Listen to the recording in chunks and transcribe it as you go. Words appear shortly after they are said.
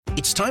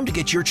It's time to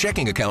get your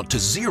checking account to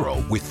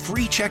zero with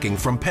free checking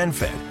from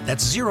PenFed.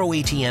 That's zero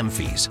ATM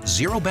fees,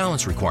 zero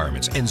balance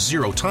requirements, and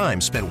zero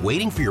time spent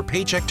waiting for your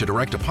paycheck to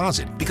direct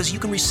deposit because you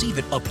can receive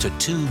it up to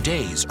 2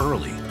 days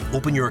early.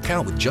 Open your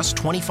account with just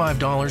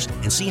 $25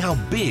 and see how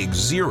big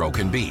zero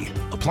can be.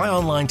 Apply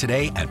online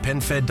today at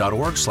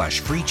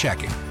PenFed.org/free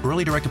checking.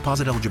 Early direct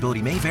deposit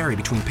eligibility may vary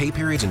between pay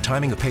periods and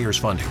timing of payers'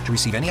 funding. To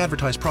receive any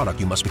advertised product,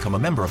 you must become a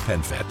member of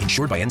PenFed,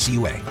 insured by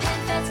NCUA.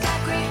 PenFed's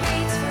got great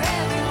rates for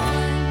everyone.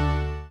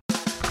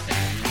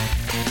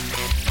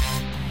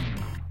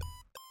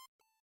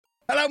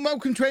 Hello and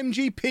welcome to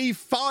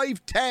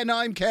MGP510.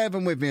 I'm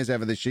Kevin. With me as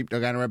ever, the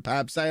sheepdog Anna and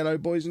Pab. Say hello,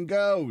 boys and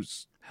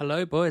girls.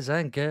 Hello, boys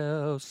and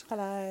girls.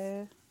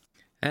 Hello.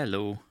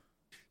 Hello.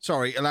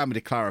 Sorry, allow me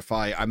to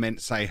clarify. I meant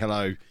to say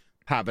hello,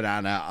 Pab and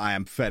Anna. I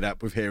am fed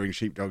up with hearing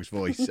Sheepdog's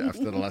voice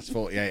after the last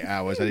 48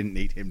 hours. I didn't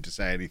need him to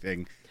say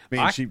anything. Me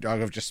and Sheepdog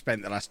have just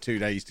spent the last 2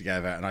 days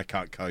together and I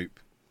can't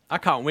cope. I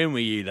can't win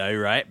with you, though,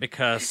 right?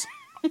 Because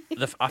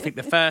I think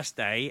the first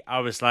day, I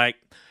was like,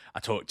 I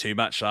talked too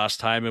much last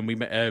time. And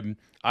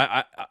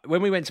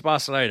when we went to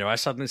Barcelona, I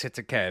suddenly said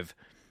to Kev,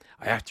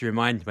 I have to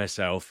remind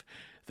myself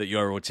that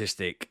you're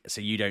autistic,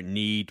 so you don't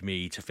need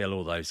me to fill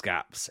all those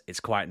gaps. It's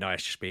quite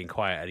nice just being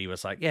quiet. And he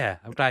was like, yeah,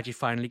 I'm glad you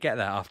finally get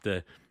that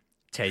after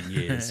 10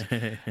 years.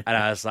 And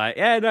I was like,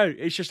 yeah, no,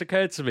 it's just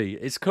occurred to me.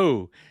 It's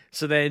cool.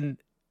 So then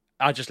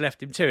I just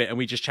left him to it and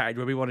we just chatted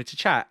when we wanted to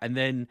chat. And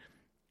then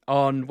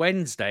on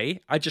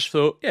Wednesday, I just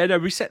thought, yeah, no,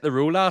 we set the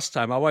rule last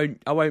time. I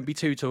won't be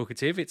too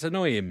talkative. It's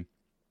annoying.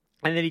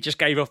 And then he just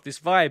gave off this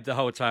vibe the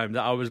whole time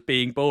that I was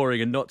being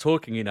boring and not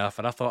talking enough.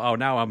 And I thought, oh,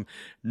 now I'm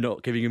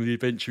not giving him the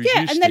adventure he's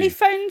used and then to. he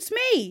phones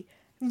me,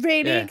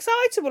 really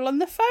excitable on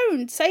the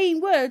phone, saying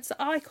words that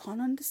I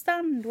can't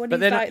understand. When but he's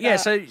then, like yeah, that.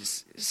 so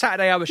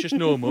Saturday I was just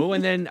normal.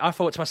 And then I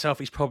thought to myself,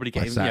 he's probably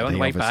getting on the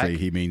way back.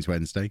 Obviously, he means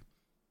Wednesday.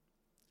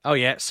 Oh,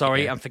 yeah,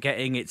 sorry, I'm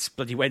forgetting it's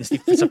bloody Wednesday.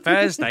 It's a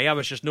Thursday. I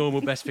was just normal,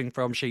 best thing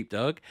from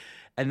Sheepdog.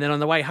 And then on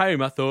the way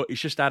home, I thought,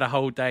 he's just had a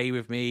whole day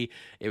with me.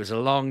 It was a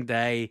long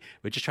day.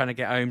 We're just trying to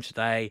get home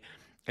today.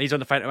 And he's on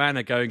the phone to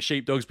Anna going,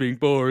 Sheepdog's being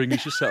boring.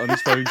 He's just sat on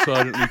his phone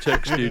silently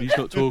texting. He's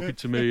not talking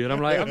to me. And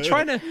I'm like, I'm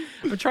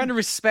trying to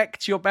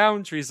respect your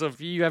boundaries of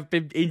you have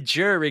been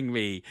enduring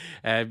me.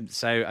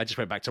 So I just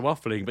went back to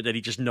waffling. But then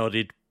he just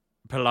nodded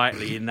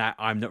politely in that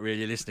I'm not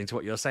really listening to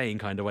what you're saying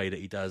kind of way that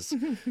he does.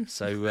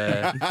 So he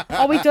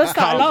does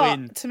that a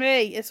lot to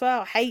me as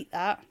well. I hate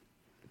that.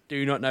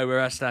 Do not know where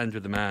I stand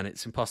with the man.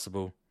 It's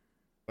impossible.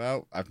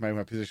 Well, I've made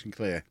my position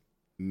clear.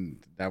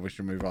 Now we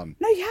should move on.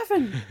 No, you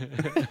haven't.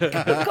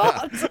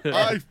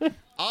 God.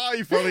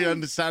 I fully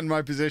understand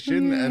my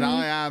position, and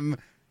I am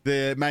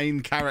the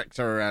main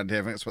character around here.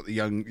 I think that's what the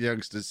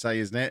youngsters say,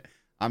 isn't it?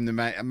 I'm the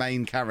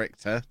main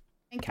character.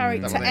 Main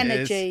character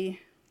energy.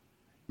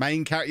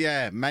 Main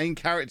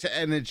character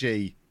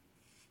energy.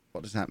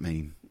 What does that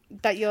mean?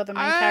 That you're the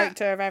main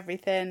character of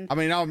everything. I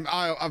mean,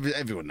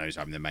 everyone knows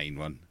I'm the main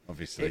one,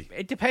 obviously.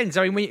 It depends.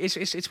 I mean,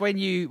 it's when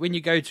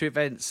you go to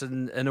events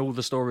and all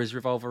the stories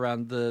revolve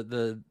around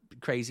the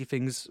crazy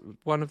things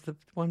one of the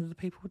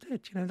people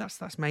did. You know,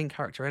 that's main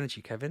character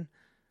energy, Kevin.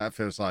 That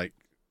feels like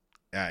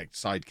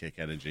sidekick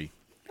energy.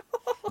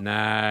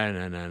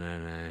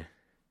 No.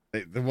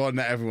 The one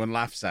that everyone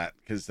laughs at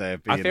because they're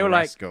being I feel a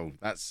like rascal.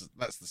 That's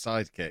the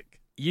sidekick.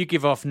 You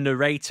give off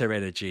narrator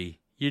energy.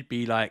 You'd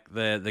be like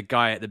the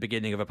guy at the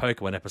beginning of a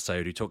Pokemon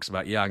episode who talks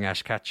about young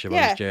Ash Ketchum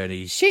on his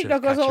journey.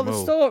 Sheepdog does all the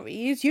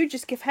stories. You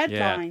just give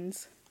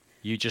headlines.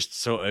 Yeah. You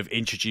just sort of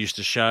introduce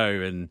the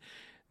show, and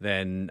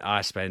then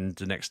I spend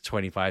the next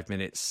 25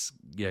 minutes,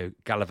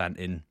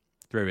 gallivanting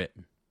through it.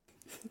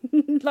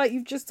 Like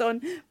you've just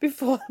done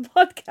before the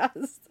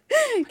podcast.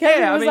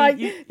 Kevin was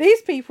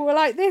these people were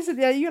like this, and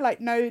you're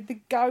like, no, the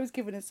guy was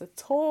giving us a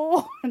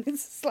tour, and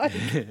it's just like,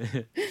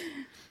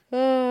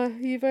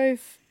 you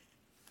both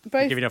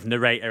giving off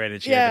narrator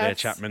energy over there,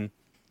 Chapman.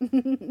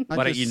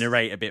 Why don't you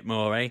narrate a bit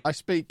more, eh? I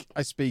speak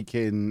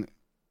in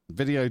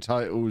video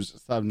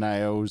titles,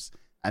 thumbnails,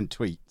 and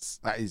tweets.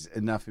 That is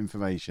enough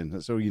information.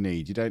 That's all you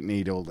need. You don't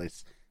need all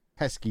this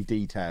pesky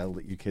detail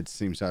that you kids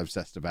seem so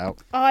obsessed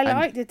about. I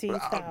like the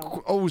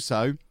detail.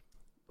 Also,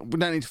 we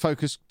don't need to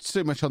focus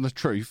too much on the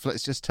truth.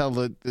 Let's just tell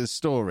the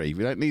story.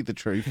 We don't need the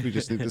truth. We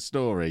just need the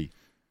story.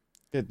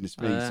 Goodness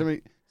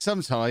me.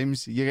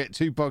 Sometimes you get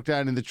too bogged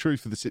down in the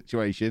truth of the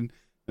situation,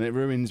 and it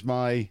ruins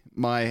my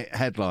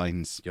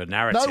headlines. Your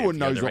narrative. No one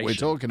knows what we're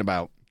talking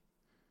about.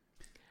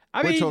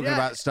 We're talking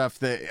about stuff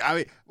that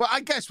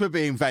I guess we're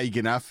being vague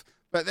enough,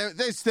 but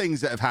there's things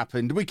that have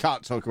happened we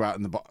can't talk about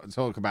on the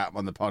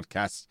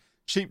podcast.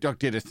 Sheepdog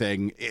did a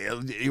thing.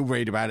 He'll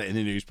read about it in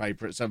the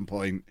newspaper at some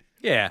point.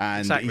 Yeah,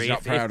 and exactly. He's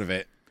not proud of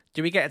it.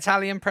 Do we get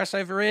Italian press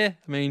over here?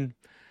 I mean,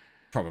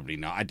 probably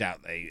not. I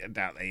doubt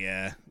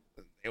they.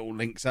 It all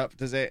links up,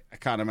 does it? I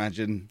can't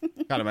imagine.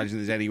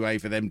 There's any way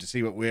for them to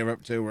see what we're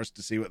up to, or us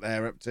to see what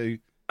they're up to.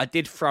 I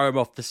did throw him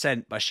off the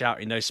scent by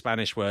shouting those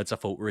Spanish words I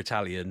thought were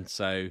Italian.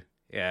 So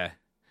yeah,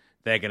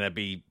 they're going to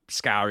be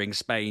scouring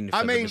Spain. For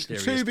the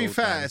mysterious to be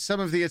fair, fans. some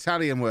of the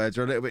Italian words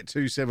are a little bit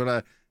too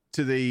similar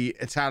to the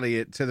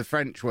Italian, to the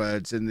French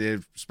words and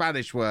the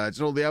Spanish words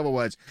and all the other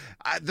words.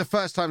 The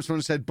first time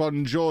someone said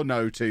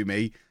buongiorno to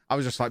me, I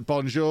was just like,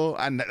 bonjour,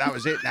 and that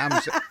was it. Now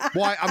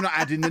why? I'm not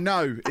adding the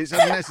no. It's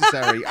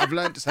unnecessary. I've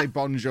learned to say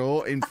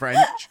bonjour in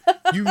French.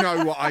 You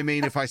know what I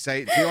mean if I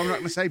say it to you. I'm not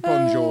going to say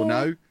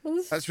buongiorno.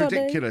 That's funny.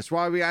 ridiculous.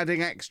 Why are we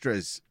adding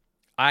extras?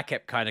 I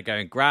kept kind of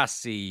going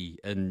grazie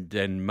and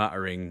then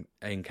muttering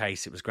in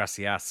case it was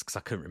gracias because I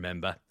couldn't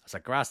remember. I was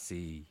like,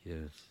 grazie.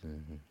 Yes.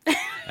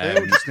 They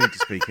all just need to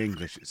speak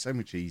English. It's so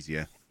much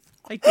easier.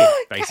 They did,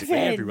 basically.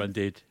 Kevin. Everyone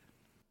did.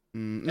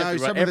 No,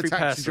 some of the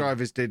taxi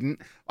drivers didn't.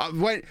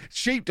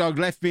 Sheepdog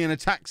left me in a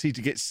taxi to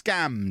get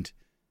scammed.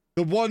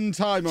 The one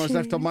time I was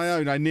left on my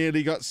own, I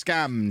nearly got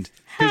scammed.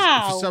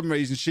 How? For some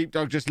reason,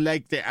 Sheepdog just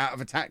legged it out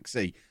of a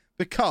taxi.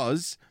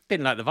 Because...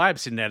 Didn't like the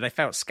vibes in there. They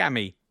felt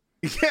scammy.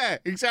 Yeah,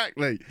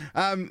 exactly.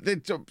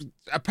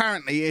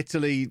 Apparently,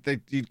 Italy,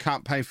 you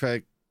can't pay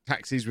for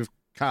taxis with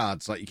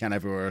cards like you can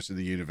everywhere else in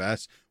the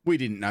universe. We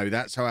didn't know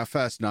that, so our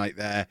first night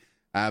there...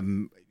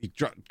 he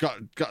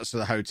got us to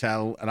the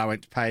hotel and I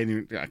went to pay and he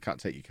went, I can't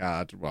take your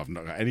card. Well, I've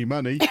not got any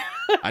money.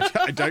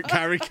 I don't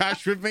carry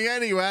cash with me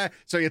anywhere.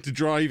 So he had to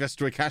drive us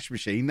to a cash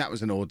machine. That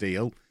was an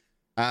ordeal.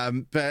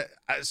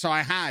 So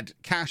I had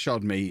cash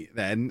on me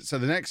then. So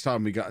the next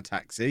time we got a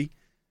taxi,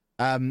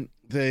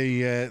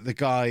 the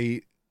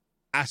guy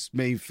asked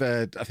me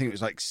for, I think it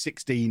was like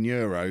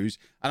 €16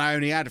 and I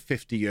only had a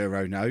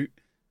 €50 note.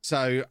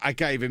 So I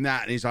gave him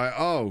that and he's like,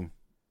 oh.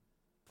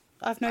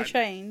 I've no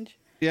change.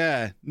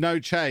 Yeah, no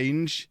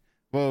change.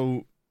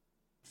 Well,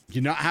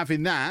 you're not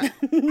having that.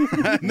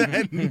 and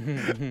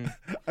then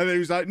he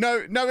was like,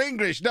 no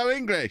English, no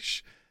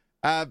English.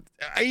 But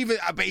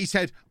he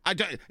said,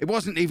 it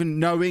wasn't even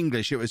no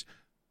English. It was,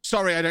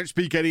 sorry, I don't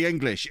speak any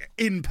English.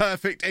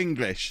 Imperfect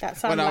English. That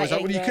sounds when I was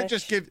like well, you could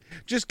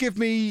just give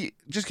me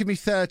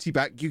 30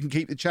 back. You can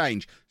keep the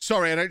change.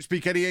 Sorry, I don't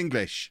speak any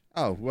English.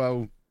 Oh,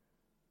 well.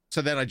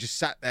 So then I just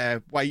sat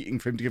there waiting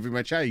for him to give me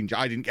my change.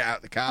 I didn't get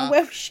out the car.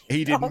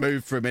 He didn't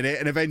move for a minute,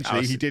 and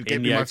eventually he did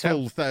give me my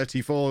full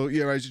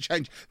 €34 of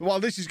change. But while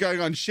this is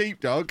going on,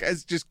 Sheepdog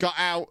has just got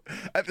out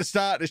at the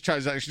start of this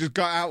transaction, just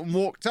got out and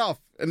walked off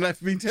and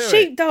left me to it.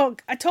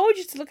 Sheepdog, I told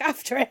you to look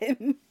after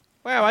him.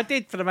 Well, I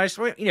did for the most.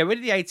 With the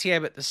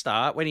ATM at the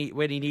start, when he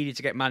needed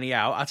to get money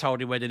out, I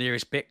told him where the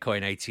nearest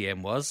Bitcoin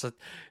ATM was,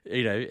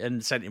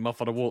 and sent him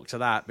off on a walk to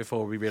that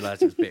before we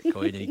realised it was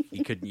Bitcoin and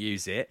he couldn't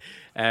use it.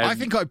 I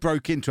think I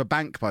broke into a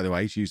bank, by the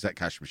way, to use that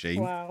cash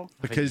machine. Wow.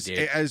 Because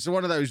it is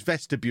one of those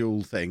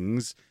vestibule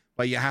things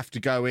where you have to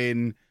go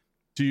in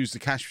to use the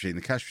cash machine.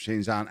 The cash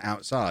machines aren't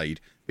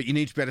outside, but you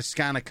need to be able to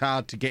scan a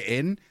card to get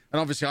in. And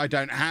obviously I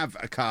don't have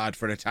a card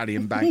for an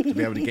Italian bank to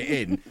be able to get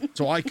in,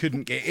 so I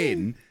couldn't get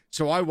in.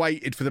 So I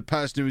waited for the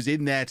person who was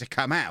in there to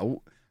come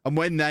out, and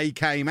when they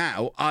came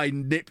out, I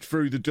nipped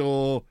through the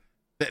door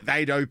that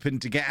they'd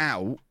opened to get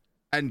out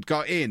and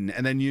got in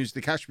and then used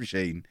the cash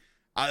machine.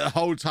 The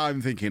whole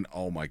time thinking,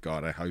 oh my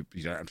God, I hope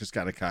you don't have to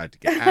scan a card to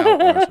get out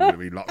or else I'm going to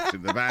be locked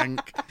in the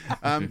bank.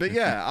 But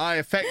yeah, I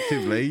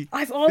effectively...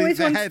 I've always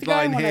the wanted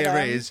headline to go on here one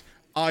of them. is,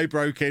 I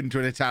broke into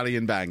an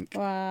Italian bank.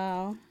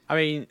 Wow. I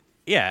mean,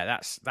 yeah,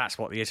 that's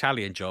what the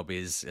Italian job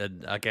is,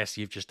 and I guess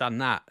you've just done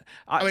that.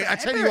 I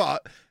tell you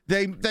what,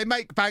 they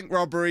make bank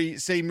robbery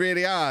seem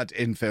really hard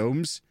in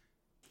films.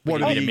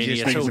 One of the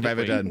easiest things I've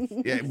ever done.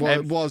 Yeah,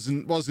 it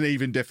wasn't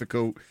even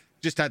difficult.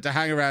 Just had to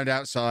hang around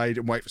outside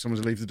and wait for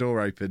someone to leave the door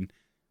open.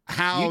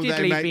 You did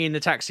leave me in the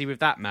taxi with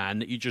that man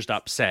that you just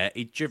upset.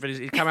 He'd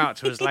come out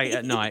to us late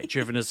at night,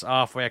 driven us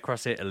halfway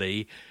across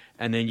Italy,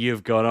 and then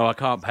you've gone, oh, I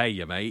can't pay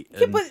you, mate.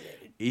 Yeah, but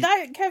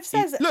Kev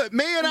says... Look,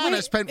 me and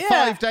Anna spent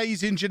 5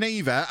 days in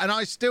Geneva, and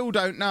I still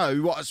don't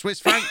know what a Swiss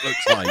franc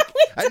looks like.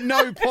 At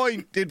no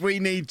point did we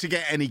need to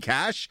get any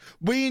cash.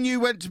 We and you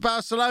went to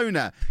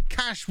Barcelona.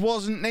 Cash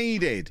wasn't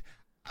needed.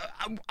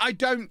 I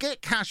don't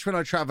get cash when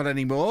I travel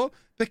anymore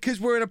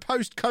because we're in a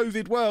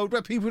post-COVID world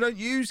where people don't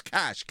use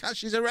cash.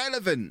 Cash is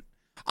irrelevant.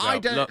 Well, I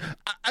don't.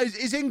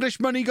 Is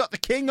English money got the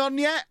king on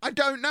yet? I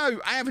don't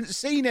know. I haven't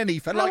seen any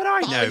for like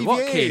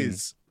 5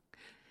 years.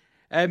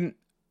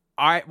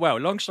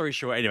 Long story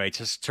short, anyway,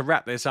 to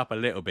wrap this up a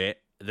little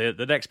bit,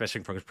 the next best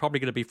thing from is probably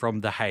going to be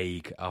from The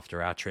Hague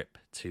after our trip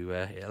to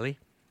Italy.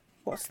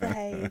 What's The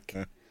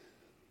Hague?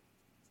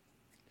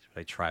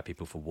 They try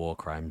people for war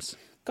crimes.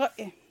 Got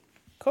you.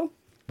 Cool.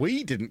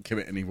 We didn't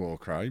commit any war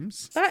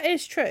crimes. That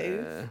is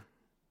true.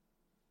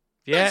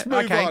 Let's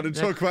move on and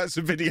talk about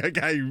some video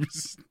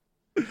games.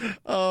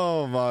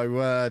 Oh, my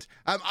word.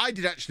 I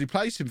did actually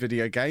play some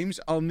video games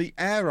on the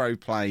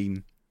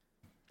aeroplane.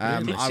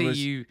 I did see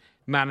you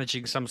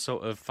managing some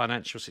sort of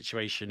financial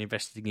situation,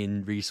 investing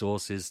in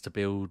resources to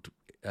build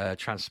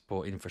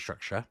transport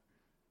infrastructure.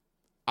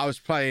 I was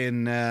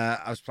playing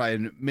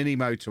mini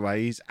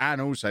motorways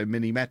and also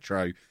mini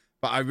metro,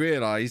 but I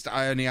realised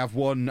I only have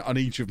one on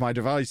each of my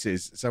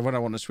devices. So when I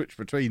want to switch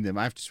between them,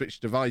 I have to switch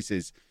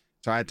devices.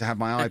 So I had to have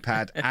my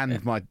iPad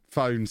and my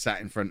phone sat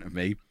in front of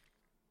me.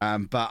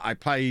 But I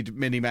played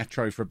mini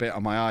metro for a bit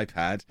on my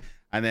iPad,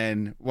 and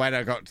then when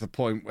I got to the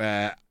point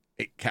where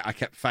I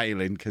kept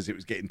failing because it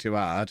was getting too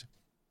hard,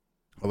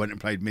 I went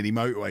and played mini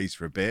motorways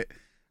for a bit,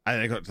 and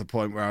then I got to the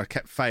point where I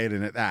kept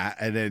failing at that,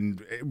 and then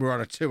we're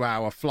on a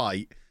 2-hour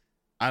flight,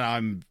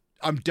 and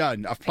I'm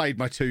done. I've played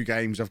my 2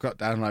 games I've got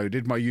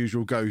downloaded, my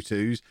usual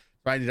go-tos.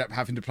 I ended up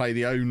having to play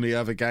the only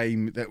other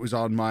game that was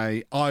on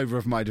either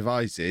of my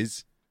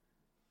devices,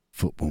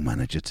 Football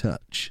Manager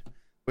Touch,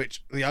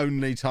 which the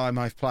only time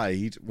I've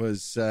played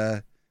was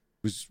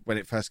when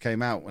it first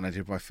came out, when I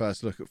did my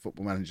first look at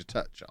Football Manager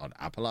Touch on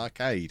Apple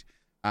Arcade.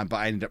 But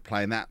I ended up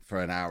playing that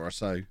for an hour or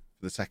so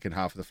for the second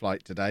half of the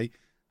flight today,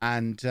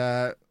 and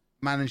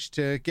managed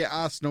to get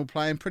Arsenal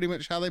playing pretty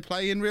much how they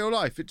play in real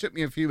life. It took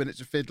me a few minutes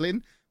of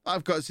fiddling.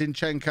 I've got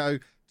Zinchenko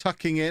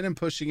tucking in and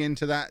pushing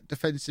into that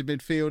defensive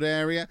midfield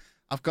area.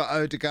 I've got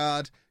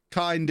Odegaard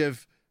kind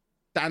of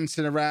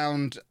dancing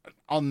around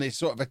on this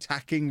sort of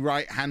attacking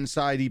right-hand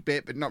sidey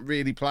bit, but not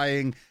really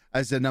playing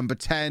as a number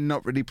 10,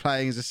 not really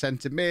playing as a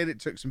centre mid. It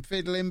took some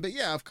fiddling, but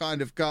yeah, I've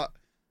kind of got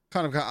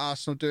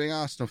Arsenal doing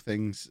Arsenal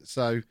things.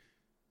 So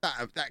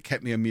that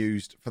kept me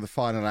amused for the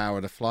final hour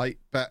of the flight.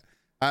 But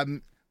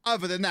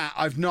other than that,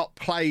 I've not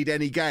played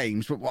any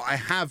games. But what I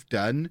have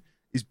done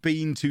is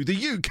been to the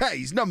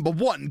UK's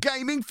 #1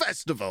 gaming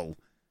festival.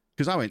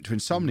 Because I went to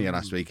Insomnia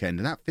last weekend,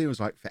 and that feels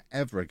like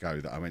forever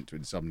ago that I went to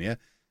Insomnia.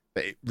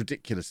 But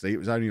ridiculously, it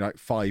was only like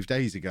 5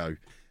 days ago.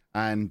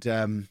 And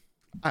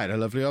I had a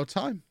lovely old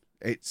time.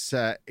 It's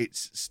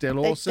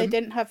still awesome. They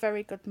didn't have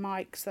very good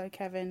mics, though,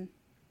 Kevin.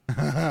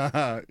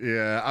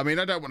 Yeah, I mean,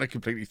 I don't want to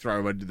completely throw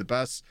them under the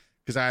bus,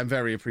 because I am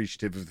very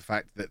appreciative of the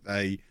fact that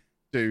they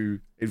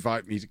do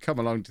invite me to come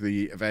along to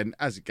the event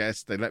as a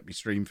guest. They let me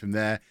stream from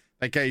there.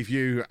 They gave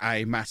you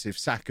a massive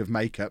sack of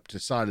makeup to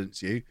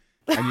silence you,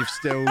 and you've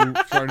still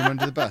thrown them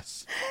under the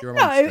bus. You're a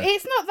monster. No,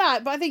 it's not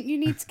that, but I think you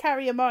need to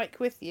carry a mic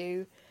with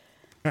you.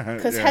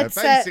 Because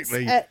headsets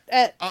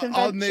at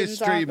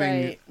conventions aren't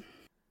great.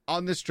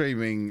 On the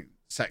streaming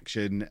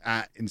section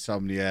at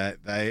Insomnia,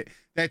 they're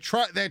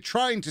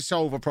trying to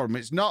solve a problem.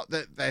 It's not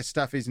that their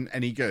stuff isn't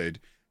any good.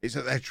 It's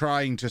that they're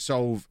trying to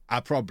solve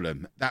a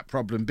problem. That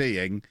problem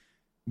being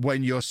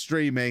when you're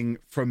streaming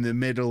from the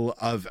middle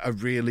of a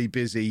really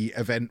busy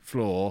event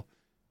floor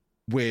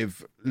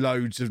with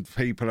loads of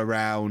people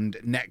around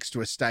next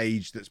to a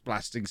stage that's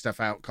blasting stuff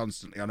out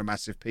constantly on a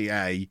massive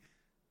PA.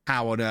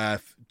 How on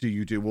earth do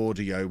you do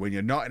audio when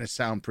you're not in a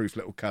soundproof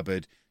little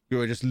cupboard?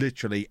 You're just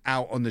literally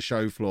out on the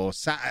show floor,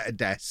 sat at a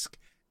desk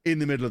in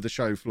the middle of the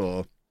show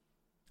floor.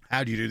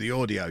 How do you do the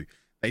audio?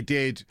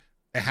 They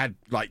had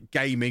like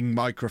gaming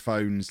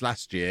microphones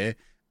last year,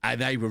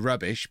 and they were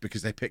rubbish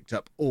because they picked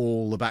up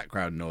all the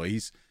background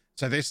noise.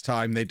 So this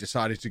time they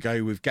decided to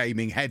go with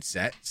gaming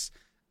headsets.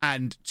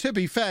 And to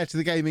be fair to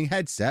the gaming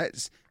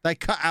headsets, they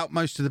cut out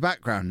most of the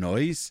background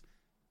noise,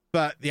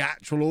 but the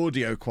actual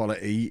audio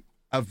quality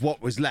of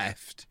what was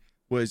left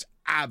was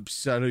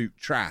absolute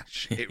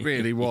trash. It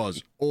really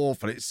was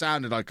awful. It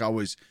sounded like I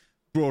was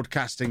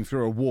broadcasting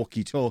through a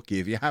walkie-talkie.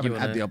 If you haven't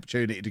had the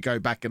opportunity to go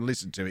back and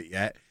listen to it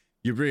yet,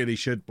 you really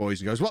should, boys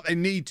and girls. What they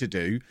need to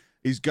do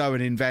is go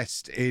and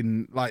invest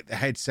in like the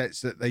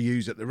headsets that they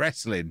use at the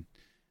wrestling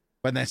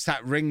when they're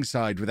sat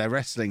ringside with their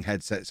wrestling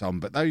headsets on.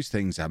 But those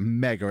things are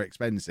mega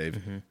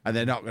expensive, and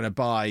they're not going to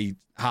buy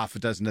half a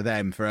dozen of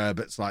them for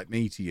Herberts like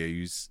me to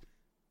use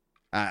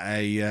at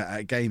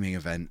a gaming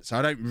event. So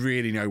I don't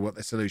really know what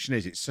the solution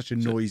is. It's such a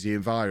noisy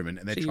environment,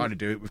 and they're trying to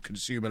do it with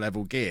consumer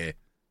level gear.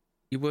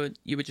 You were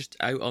just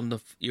out on the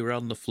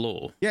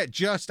floor. Yeah,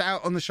 just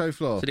out on the show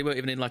floor. So they weren't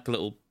even in like a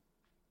little.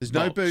 There's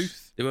box. no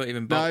booth. They weren't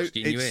even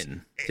boxing you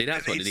in. See,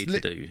 that's what they need to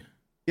do.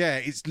 Yeah,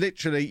 it's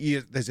literally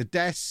there's a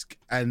desk,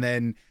 and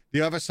then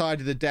the other side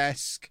of the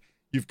desk,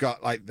 you've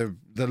got like the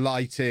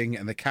lighting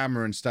and the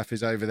camera and stuff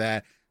is over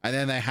there, and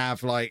then they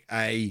have like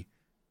a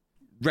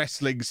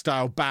wrestling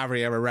style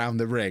barrier around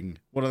the ring,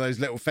 one of those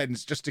little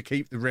fences just to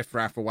keep the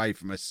riffraff away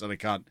from us, so they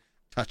can't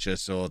touch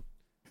us or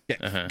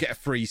get a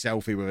free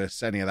selfie with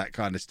us, any of that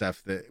kind of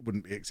stuff that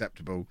wouldn't be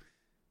acceptable.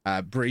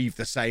 Breathe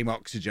the same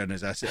oxygen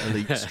as us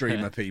elite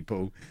streamer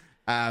people.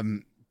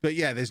 But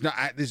yeah,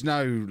 there's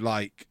no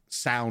like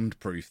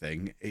soundproof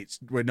thing.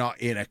 We're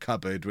not in a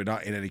cupboard. We're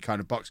not in any kind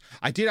of box.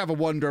 I did have a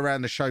wander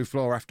around the show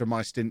floor after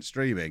my stint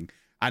streaming,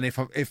 and if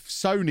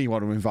Sony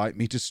want to invite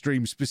me to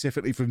stream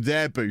specifically from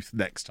their booth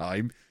next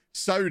time,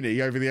 Sony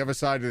over the other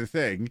side of the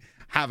thing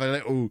have a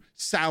little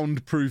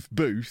soundproof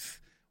booth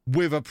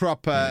with a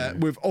proper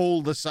with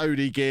all the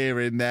Sony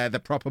gear in there, the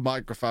proper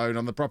microphone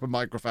on the proper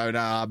microphone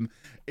arm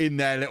in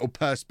their little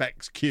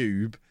Perspex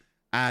cube.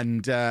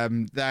 And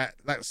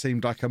that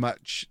seemed like a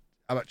much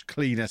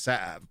cleaner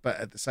setup, but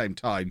at the same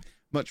time,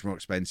 much more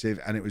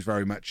expensive. And it was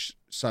very much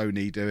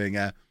Sony doing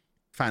a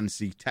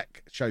fancy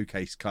tech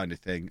showcase kind of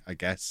thing, I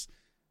guess.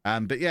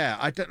 But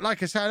yeah,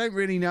 like I said, I don't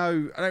really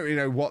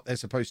know what they're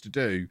supposed to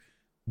do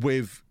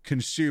with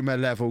consumer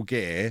level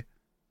gear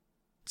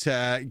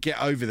to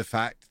get over the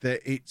fact that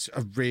it's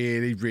a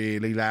really,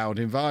 really loud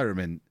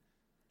environment.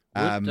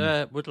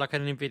 Would like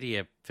an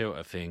NVIDIA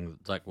filter thing,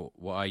 like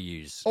what I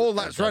use, all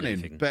that's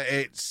running, but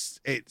it's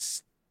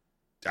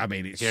I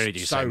mean,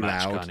 it's so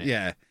loud.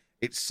 Yeah,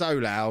 it's so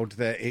loud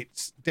that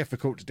it's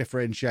difficult to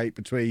differentiate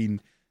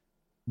between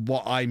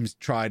what I'm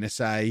trying to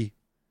say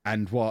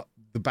and what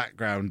the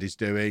background is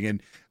doing.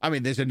 And I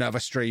mean, there's another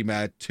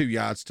streamer 2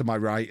 yards to my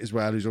right as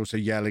well who's also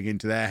yelling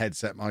into their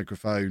headset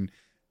microphone.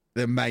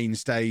 The main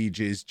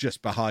stage is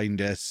just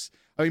behind us.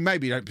 I mean,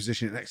 maybe you don't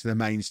position it next to the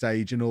main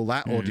stage and all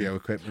that audio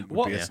equipment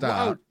would be a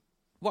start.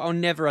 What I'll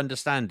never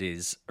understand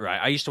is, right,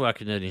 I used to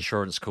work in an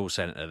insurance call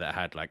centre that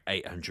had like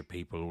 800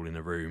 people all in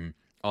the room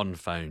on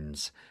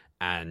phones,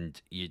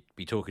 and you'd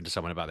be talking to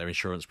someone about their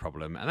insurance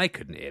problem and they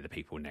couldn't hear the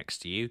people next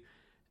to you.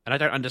 And I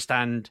don't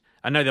understand.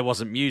 I know there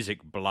wasn't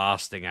music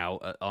blasting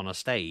out on a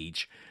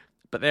stage,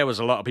 but there was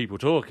a lot of people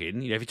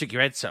talking. You know, if you took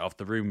your headset off,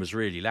 the room was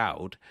really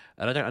loud.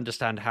 And I don't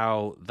understand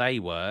how they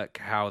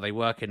work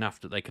enough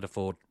that they could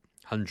afford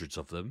hundreds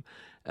of them.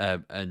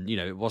 And, you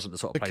know, it wasn't the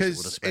sort of place that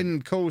would have spent.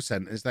 In call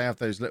centres, they have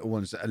those little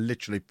ones that are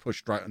literally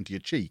pushed right onto your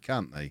cheek,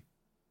 aren't they?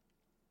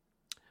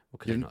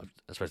 Well,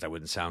 I suppose that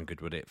wouldn't sound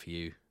good, would it, for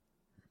you?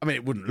 I mean,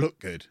 it wouldn't look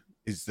good,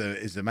 is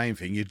the main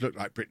thing. You'd look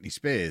like Britney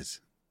Spears.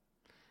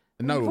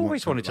 And no I've one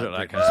always wanted to look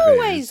like her. I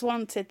always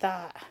wanted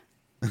that.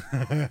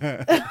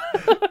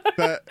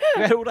 But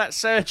you had all that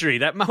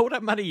surgery, all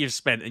that money you've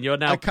spent, and you're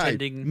now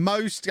pretending.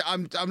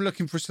 I'm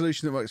looking for a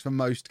solution that works for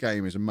most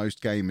gamers, and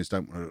most gamers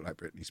don't want to look like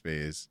Britney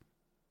Spears.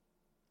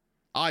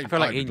 I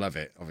would love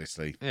it,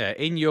 obviously. Yeah,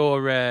 in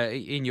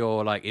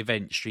your like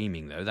event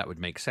streaming though, that would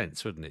make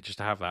sense, wouldn't it? Just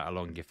to have that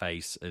along your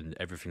face and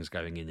everything's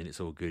going in and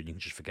it's all good, you can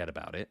just forget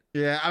about it.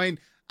 Yeah, I mean,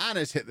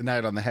 Anna's hit the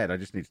nail on the head. I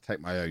just need to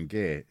take my own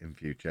gear in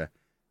future.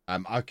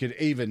 I could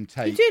even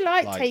take. You do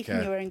like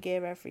taking your own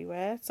gear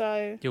everywhere,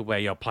 so you'll wear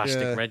your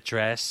plastic red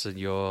dress and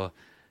your,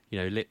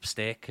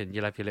 lipstick, and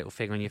you'll have your little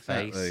thing on your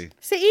face.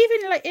 So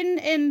even like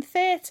in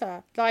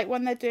theatre, like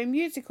when they're doing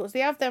musicals,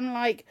 they have them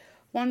like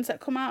ones that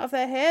come out of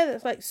their hair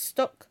that's like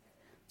stuck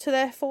to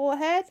their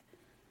forehead,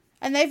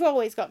 and they've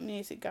always got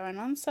music going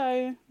on.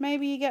 So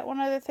maybe you get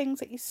one of the things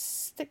that you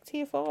stick to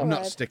your forehead. I'm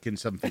not sticking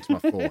something to my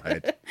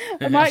forehead.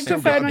 A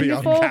microphone on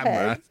your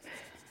forehead.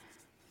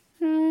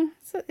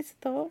 It's a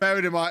thought.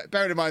 Bearing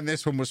in mind,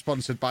 this one was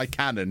sponsored by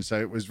Canon, so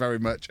it was very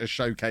much a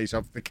showcase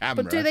of the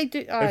camera. But do they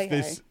do?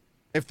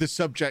 If the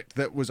subject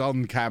that was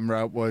on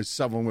camera was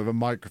someone with a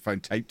microphone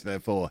taped to their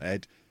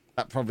forehead,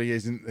 that probably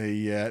isn't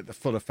the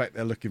full effect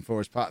they're looking for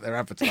as part of their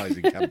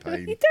advertising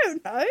campaign. You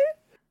don't know.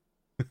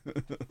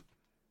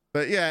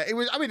 But yeah, it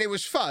was. I mean, it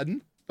was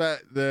fun,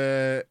 but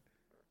it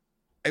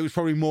was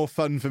probably more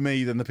fun for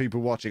me than the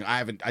people watching.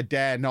 I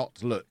dare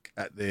not look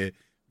at the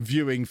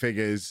viewing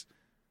figures.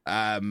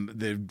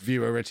 The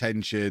viewer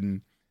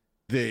retention,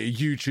 the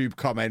YouTube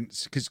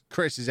comments, because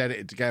Chris has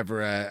edited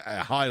together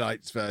a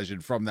highlights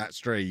version from that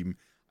stream.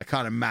 I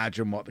can't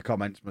imagine what the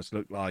comments must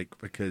look like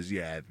because,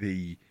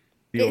 the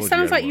it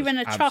sounds like you're in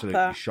a absolutely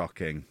chopper.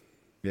 Shocking.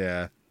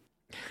 Yeah.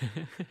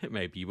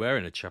 Maybe you were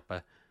in a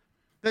chopper.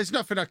 There's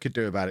nothing I could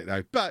do about it,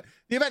 though. But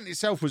the event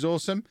itself was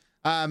awesome.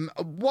 I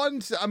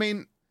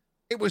mean,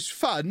 it was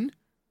fun.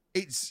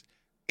 It's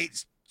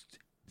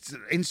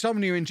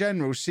Insomnia in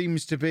general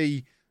seems to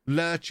be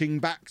lurching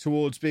back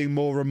towards being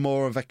more and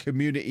more of a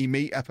community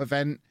meetup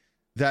event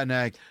than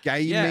a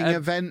gaming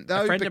event,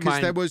 though,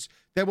 because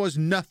there was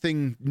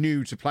nothing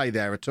new to play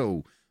there at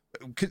all.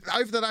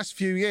 Over the last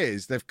few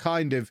years, they've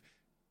kind of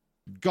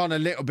gone a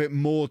little bit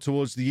more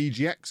towards the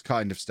EGX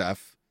kind of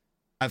stuff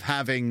of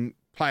having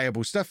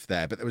playable stuff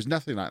there, but there was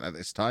nothing like that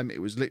this time.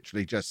 It was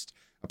literally just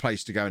a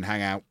place to go and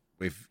hang out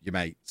with your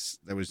mates.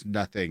 There was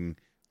nothing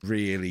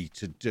really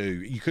to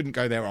do. You couldn't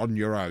go there on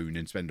your own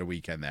and spend a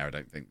weekend there, I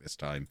don't think, this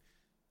time.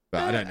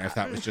 But I don't know if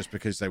that was just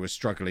because they were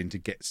struggling to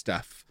get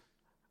stuff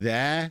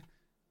there.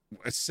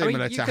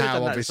 Similar to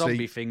how, obviously, that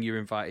zombie thing you're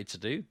invited to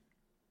do.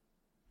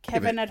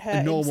 Kevin had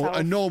hurt himself.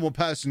 A normal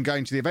person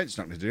going to the event's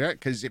not going to do that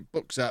because it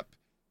books up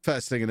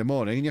first thing in the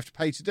morning and you have to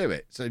pay to do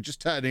it. So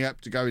just turning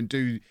up to go and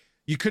do...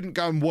 You couldn't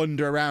go and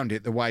wander around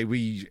it the way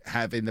we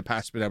have in the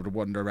past been able to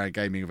wander around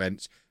gaming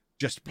events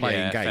just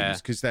playing games.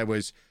 Because there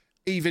was,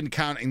 even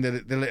counting the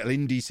little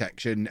indie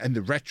section and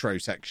the retro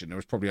section, there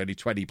was probably only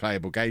 20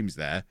 playable games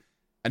there.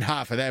 And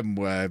half of them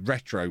were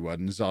retro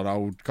ones on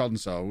old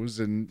consoles.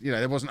 And,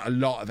 there wasn't a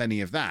lot of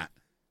any of that.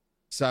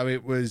 So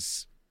it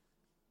was...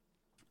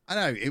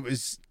 I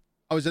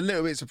was a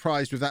little bit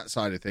surprised with that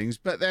side of things.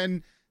 But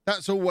then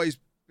that's always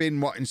been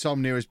what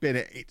Insomnia has been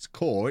at its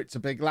core. It's a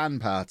big LAN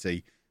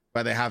party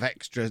where they have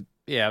extra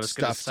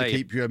stuff to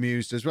keep you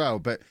amused as well.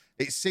 But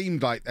it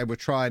seemed like they were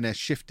trying to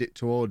shift it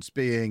towards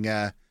being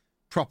a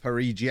proper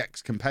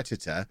EGX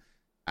competitor.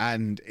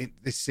 And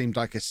this seemed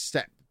like a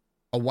step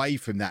away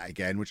from that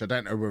again, which I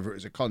don't know whether it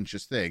was a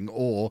conscious thing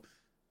or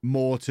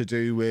more to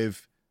do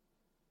with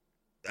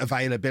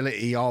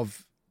availability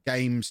of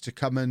games to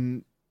come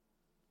and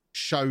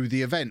show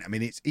the event. I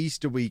mean, it's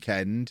Easter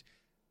weekend.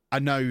 I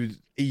know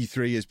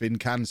E3 has been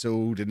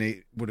cancelled and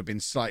it would have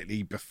been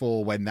slightly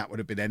before when that would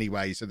have been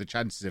anyway. So the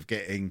chances of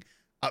getting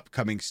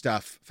upcoming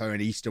stuff for an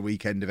Easter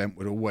weekend event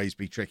would always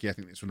be tricky. I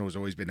think this one has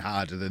always been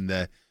harder than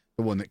the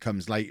one that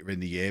comes later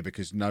in the year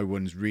because no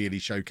one's really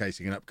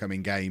showcasing an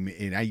upcoming game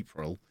in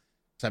April.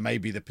 So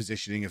maybe the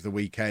positioning of the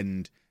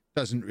weekend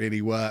doesn't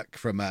really work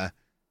from a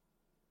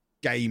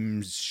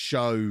games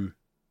show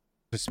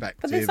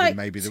perspective. But there's like and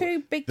maybe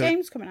two big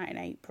games coming out in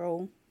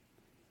April.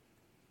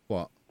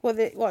 What?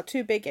 Well,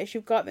 two big games.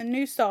 You've got the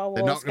new Star Wars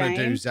They're not going to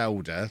game, do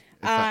Zelda.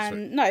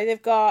 and no,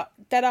 they've got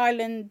Dead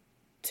Island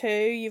 2.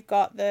 You've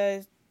got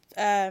the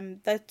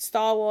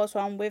Star Wars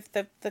one with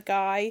the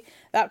guy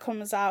that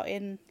comes out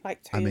in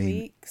like 2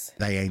 weeks.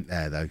 They ain't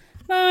there though.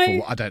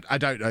 No, I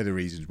don't know the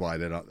reasons why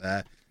they're not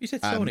there. You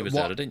said Sony was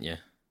there, didn't you?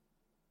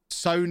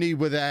 Sony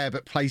were there,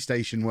 but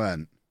PlayStation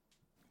weren't.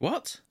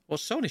 What?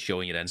 What's Sony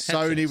showing you then?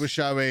 Sony was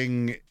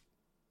showing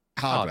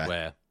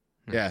hardware.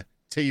 Yeah,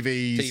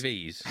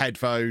 TVs,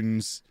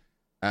 headphones,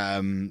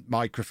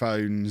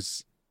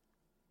 microphones.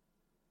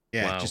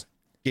 Yeah, wow. just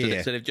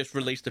gear. So they've just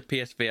released a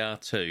PSVR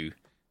 2,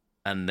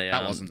 and they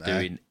aren't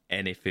doing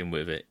anything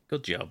with it.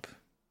 Good job.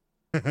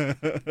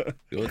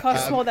 It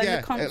costs more than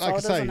the console, like I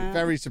say, doesn't it?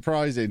 very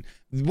surprising.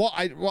 What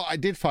I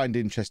did find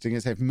interesting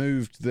is they've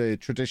moved the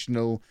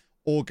traditional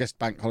August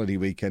bank holiday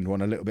weekend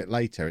one a little bit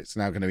later. It's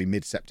now going to be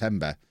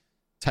mid-September,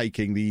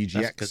 taking the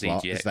EGX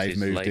slot as they've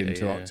moved later,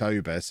 into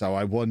October. So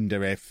I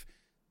wonder if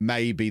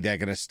maybe they're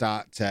going to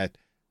start to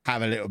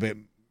have a little bit,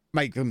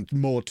 make them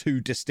more two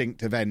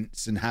distinct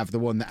events and have the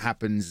one that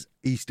happens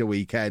Easter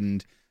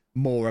weekend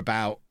more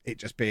about it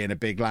just being a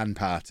big LAN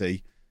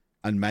party.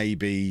 And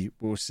maybe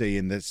we'll see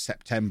in the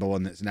September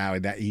one that's now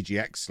in that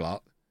EGX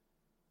slot,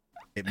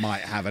 it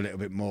might have a little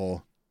bit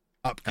more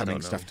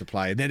upcoming stuff to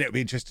play. And then it'll be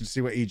interesting to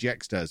see what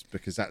EGX does,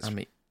 because that's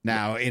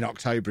now in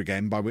October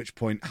again, by which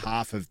point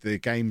half of the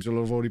games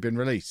will have already been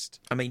released.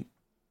 I mean,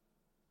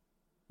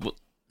 well,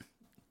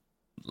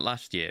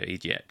 last year,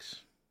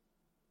 EGX,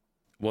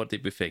 what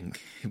did we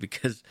think?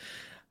 Because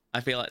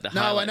I feel like the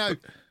highlight... No,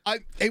 I know.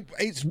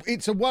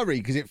 It's a worry,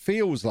 because it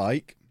feels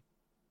like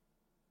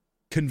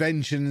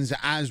conventions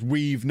as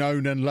we've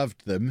known and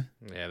loved them.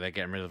 Yeah, they're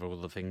getting rid of all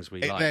the things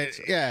we like.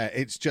 Yeah,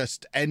 it's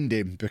just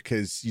ending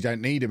because you don't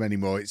need them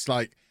anymore. It's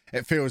like,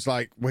 it feels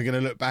like we're going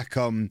to look back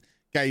on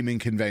gaming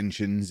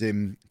conventions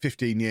in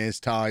 15 years'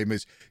 time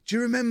as, do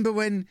you remember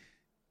when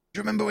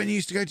you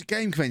used to go to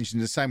game conventions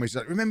the same way? It's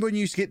like, remember when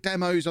you used to get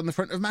demos on the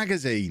front of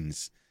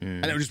magazines?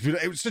 And it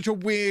was such a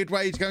weird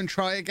way to go and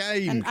try a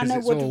game. And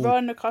it would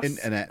run across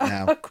internet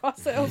now.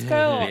 across it all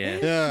court.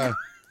 Yeah.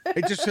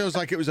 It just feels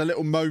like it was a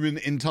little moment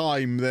in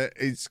time that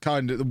it's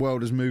kind of the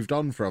world has moved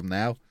on from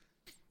now.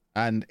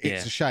 And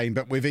it's a shame.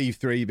 But with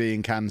E3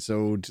 being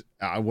cancelled,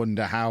 I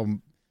wonder how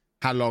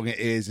long it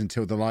is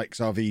until the likes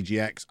of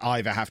EGX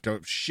either have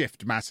to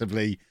shift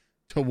massively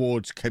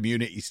towards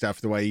community stuff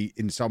the way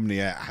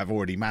Insomnia have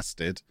already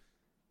mastered,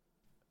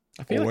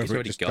 I feel or like it's whether it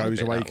already just gone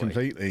goes away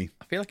completely.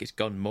 I feel like it's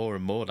gone more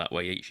and more that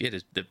way each year.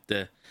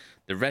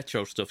 The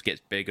retro stuff gets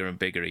bigger and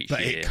bigger each year.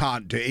 But it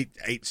can't do it.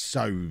 It's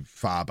so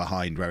far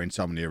behind where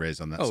Insomnia is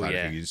on that side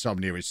of things.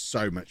 Insomnia is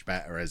so much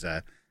better as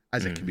a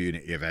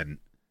community event.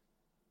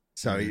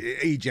 So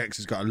EGX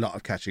has got a lot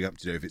of catching up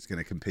to do if it's going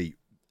to compete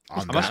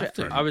on that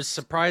front. I was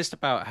surprised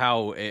about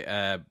how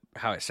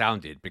it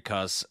sounded,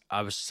 because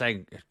I was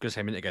saying just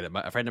a minute ago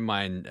that a friend of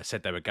mine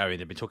said they were going.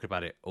 They've been talking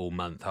about it all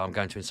month. Oh, I'm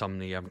going to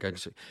Insomnia. I'm going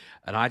to,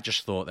 and I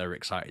just thought they were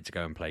excited to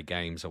go and play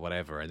games or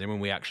whatever. And then when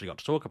we actually got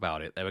to talk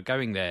about it, they were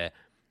going there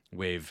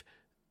with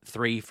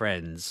 3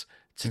 friends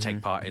to take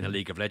part in a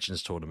League of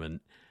Legends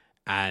tournament,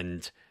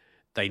 and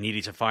they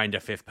needed to find a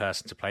 5th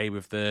person to play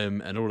with them,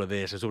 and all of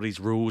this. There's all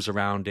these rules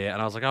around it,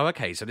 and I was like, oh,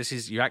 okay, so this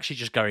is, you're actually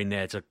just going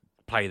there to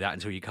play that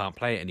until you can't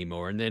play it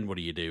anymore, and then what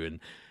do you do?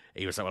 And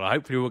he was like, well,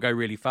 hopefully we'll go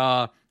really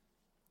far,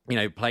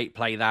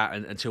 play that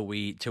until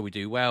we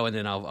do well, and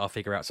then I'll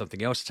figure out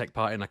something else to take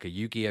part in, like a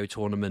Yu-Gi-Oh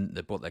tournament.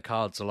 They brought their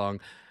cards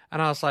along.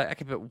 And I was like,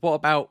 okay, but what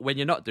about when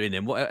you're not doing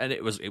them? And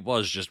it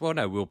was just, well,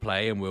 no, we'll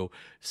play and we'll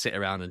sit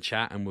around and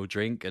chat and we'll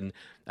drink. And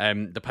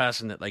the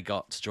person that they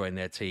got to join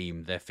their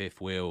team, their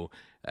 5th wheel,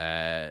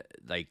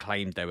 they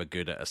claimed they were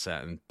good at a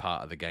certain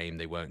part of the game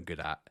they weren't good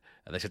at.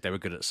 They said they were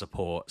good at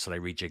support, so they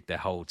rejigged their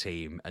whole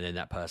team. And then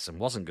that person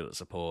wasn't good at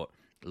support,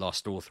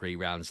 lost all 3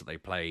 rounds that they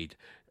played.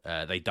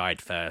 They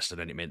died first, and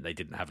then it meant they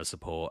didn't have a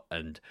support.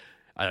 And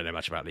I don't know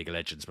much about League of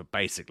Legends, but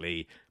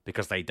basically,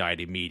 because they died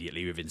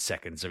immediately within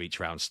seconds of each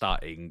round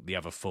starting, the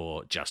other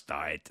 4 just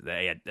died.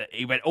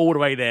 He went all the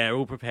way there,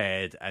 all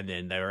prepared, and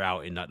then they were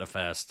out in like the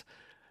first.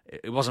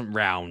 It wasn't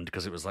round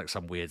because it was like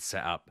some weird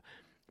setup,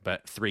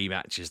 but 3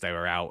 matches they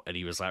were out, and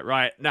he was like,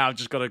 right, now I've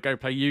just got to go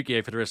play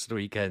Yu-Gi-Oh for the rest of the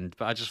weekend.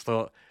 But I just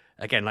thought,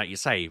 again, like you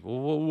say,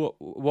 well,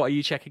 what are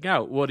you checking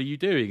out? What are you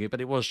doing? But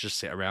it was just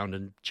sit around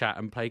and chat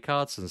and play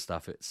cards and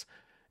stuff. It's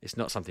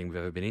not something we've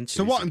ever been into.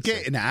 So what I'm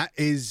getting at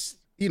is,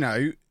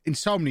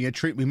 Insomnia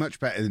treat me much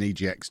better than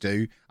EGX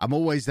do. I'm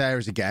always there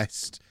as a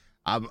guest.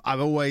 I've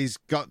always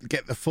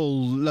get the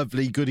full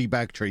lovely goodie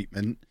bag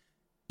treatment.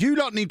 You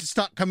lot need to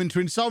start coming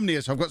to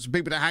Insomnia so I've got some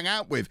people to hang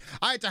out with.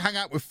 I had to hang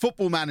out with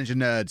Football Manager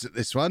nerds at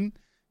this one.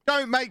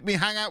 Don't make me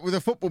hang out with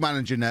the Football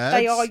Manager nerds.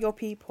 They are your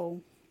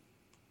people.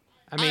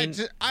 I mean,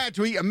 I had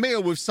to eat a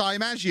meal with Si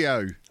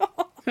Maggio.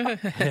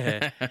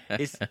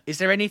 Is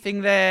there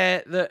anything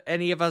there that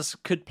any of us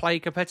could play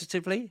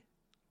competitively?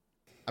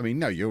 I mean,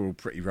 no, you're all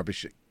pretty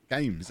rubbish at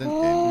games, aren't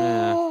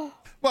you?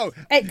 Well,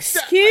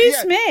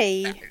 excuse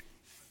me.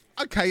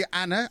 Okay,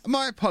 Anna,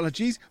 my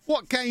apologies.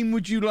 What game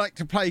would you like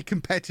to play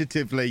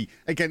competitively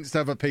against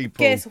other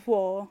people? Gears of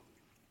War.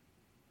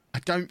 I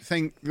don't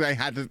think they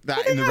had that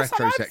think in the that's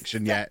retro not-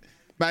 section yet.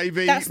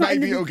 Maybe That's not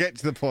in the- it'll get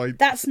to the point.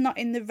 That's not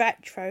in the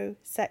retro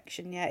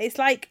section yet. It's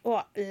like,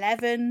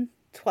 11,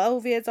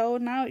 12 years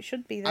old now? It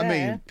should be there. I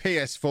mean,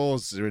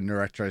 PS4s are in the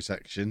retro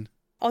section.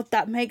 Oh,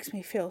 that makes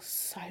me feel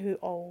so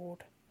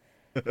old.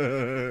 I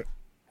feel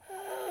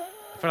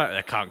like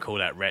they can't call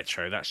that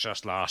retro. That's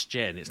just last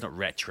gen. It's not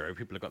retro.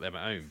 People have got them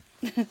at home.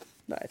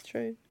 That is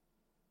true.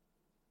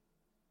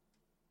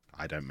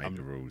 I don't make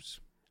the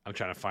rules. I'm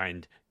trying to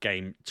find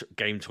game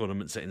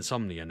tournaments at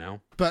Insomnia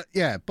now. But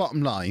yeah,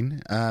 bottom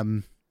line,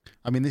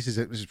 I mean, this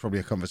is probably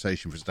a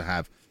conversation for us to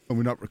have when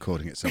we're not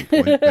recording at some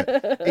point. But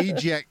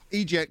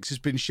EGX has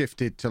been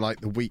shifted to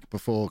like the week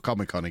before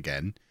Comic-Con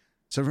again.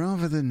 So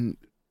rather than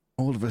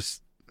all of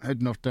us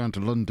heading off down to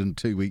London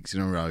 2 weeks in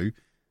a row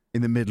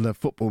in the middle of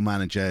Football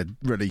Manager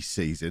release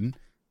season,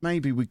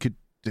 maybe we could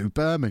do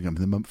Birmingham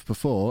the month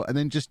before and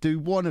then just do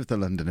one of the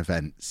London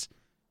events.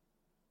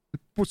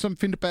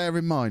 Something to bear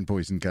in mind,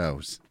 boys and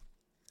girls.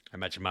 I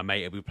imagine my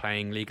mate will be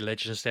playing League of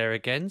Legends there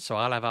again, so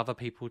I'll have other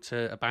people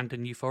to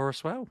abandon you for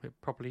as well. It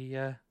probably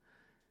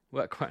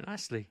work quite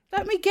nicely.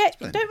 Don't we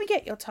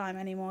get your time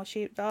anymore,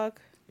 Sheepdog?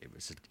 It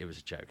was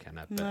a joke,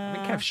 Anna. But I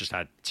mean, Kev's just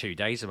had 2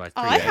 days of my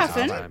 3 I days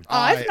haven't. of time.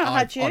 I've not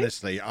had you.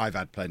 Honestly, I've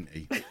had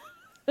plenty.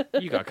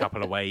 You got a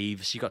couple of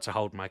waves. You got to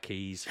hold my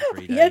keys for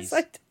 3 days. Yes,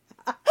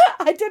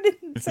 I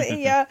didn't sit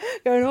here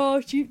going,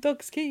 oh,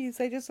 Sheepdog's keys.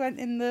 They just went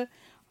in the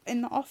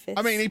office.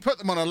 I mean, he put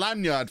them on a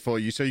lanyard for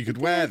you so you could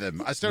wear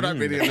them. I still don't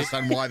really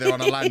understand why they're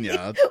on a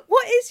lanyard.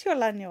 What is your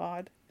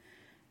lanyard?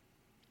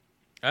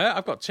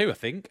 I've got 2, I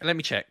think. Let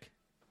me check.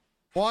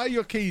 Why are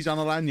your keys on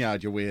a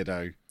lanyard, you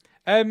weirdo?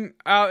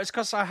 It's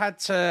because I had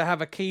to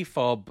have a key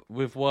fob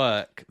with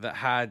work that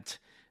had.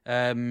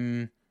 I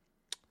don't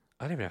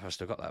even know if I've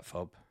still got that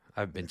fob. I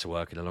haven't been to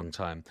work in a long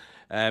time.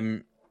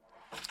 I'm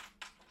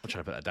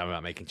trying to put that down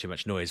without making too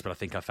much noise, but I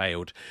think I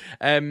failed.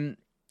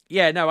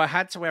 Yeah, no, I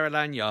had to wear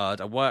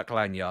a work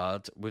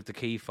lanyard with the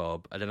key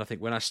fob, and then I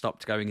think when I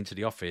stopped going into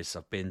the office,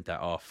 I've binned that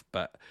off.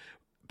 But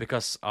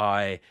because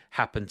I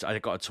got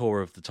a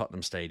tour of the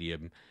Tottenham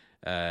Stadium.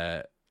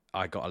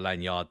 I got a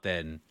lanyard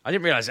then. I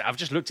didn't realise it. I've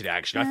just looked at it,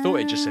 actually. I thought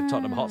it just said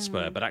Tottenham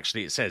Hotspur, but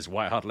actually it says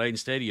White Hart Lane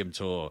Stadium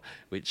Tour,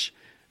 which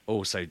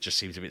also just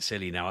seems a bit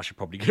silly now. I should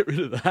probably get rid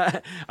of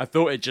that. I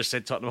thought it just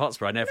said Tottenham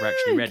Hotspur. I never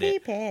actually read it.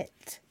 Keep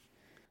it.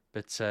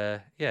 But,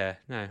 yeah,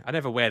 no. I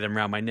never wear them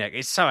around my neck.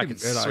 It's so I can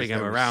swing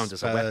them around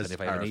as a weapon if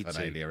I ever need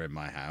to. In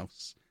my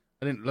house.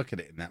 I didn't look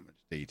at it in that much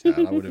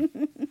detail. I would have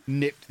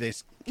nipped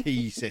this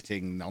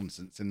key-sitting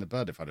nonsense in the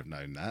bud if I'd have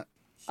known that.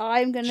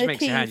 I'm going to Just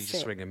makes it key handy to sit.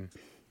 swing them.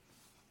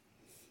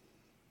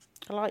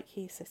 I like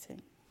key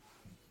sitting.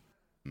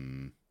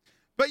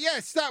 But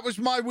yes, that was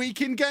my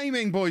week in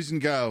gaming, boys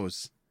and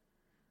girls.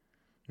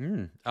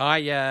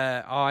 I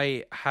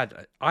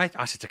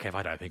said to Kev,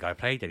 I don't think I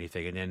played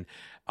anything. And then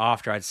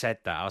after I'd said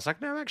that, I was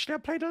like, no, actually, I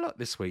played a lot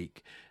this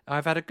week.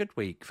 I've had a good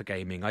week for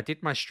gaming. I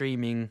did my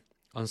streaming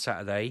on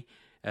Saturday.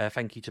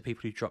 Thank you to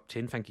people who dropped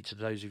in. Thank you to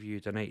those of you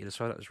who donated as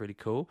well. That was really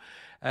cool.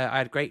 I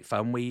had great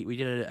fun. We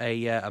did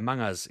a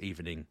Among Us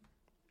evening.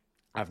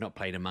 I've not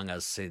played Among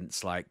Us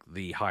since like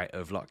the height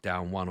of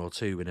lockdown 1 or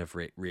 2,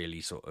 whenever it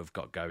really sort of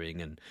got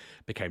going and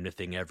became the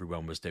thing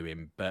everyone was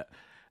doing. But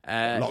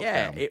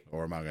Lockdown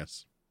or Among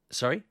Us.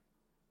 Sorry?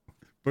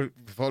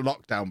 But before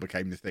lockdown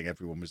became the thing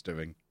everyone was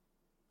doing.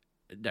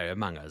 No,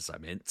 Among Us, I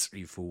meant,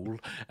 you fool.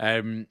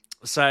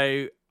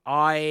 So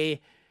I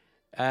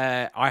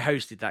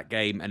hosted that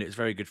game, and it was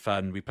very good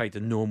fun. We played the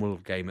normal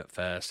game at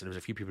first, and there was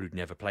a few people who'd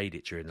never played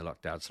it during the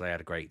lockdown, so they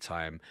had a great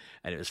time.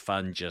 And it was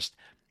fun just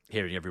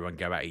hearing everyone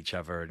go at each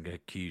other and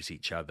accuse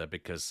each other,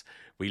 because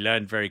we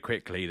learned very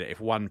quickly that if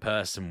one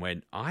person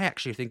went, I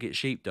actually think it's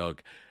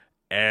Sheepdog,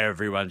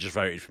 everyone just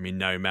voted for me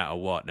no matter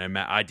what.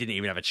 I didn't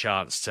even have a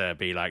chance to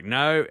be like,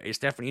 no, it's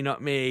definitely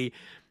not me.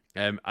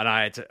 And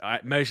I had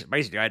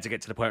to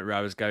get to the point where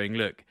I was going,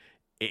 look,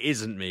 it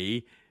isn't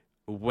me.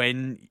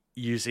 When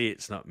you see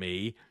it's not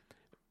me,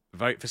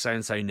 vote for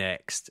so-and-so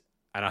next,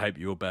 and I hope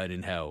you will burn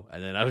in hell.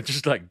 And then I would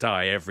just like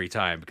die every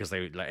time, because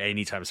they would, like,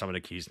 anytime someone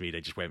accused me, they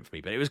just went for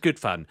me. But it was good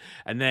fun.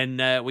 And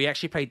then we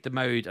actually played the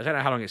mode. I don't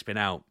know how long it's been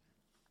out.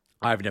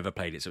 I've never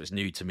played it, so it's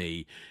new to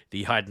me.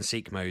 The hide and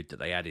seek mode that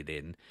they added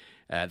in,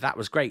 that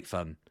was great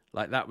fun.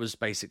 Like, that was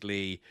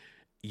basically,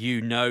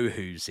 you know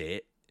who's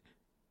it,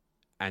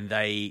 and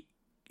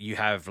you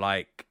have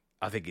like,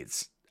 I think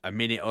it's a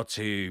minute or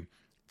two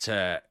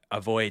to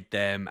avoid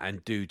them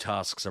and do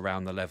tasks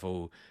around the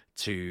level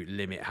to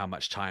limit how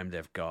much time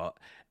they've got,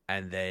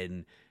 and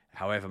then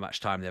however much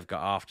time they've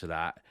got after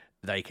that,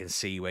 they can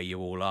see where you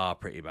all are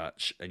pretty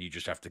much, and you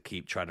just have to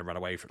keep trying to run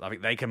away from it. I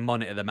think they can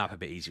monitor the map a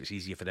bit easier. It's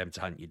easier for them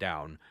to hunt you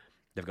down.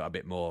 They've got a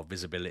bit more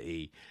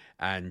visibility,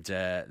 and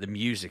the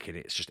music in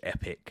it's just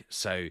epic.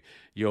 So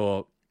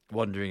you're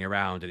wandering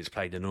around, and it's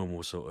played a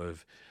normal sort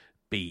of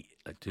beat,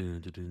 like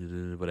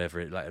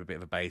whatever, like a bit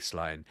of a bass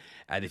line.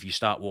 And if you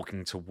start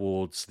walking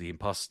towards the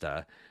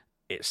imposter,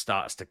 it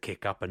starts to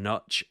kick up a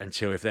notch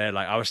until if they're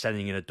like, I was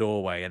standing in a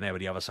doorway and they were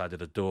the other side of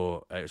the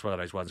door. It was one of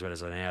those ones where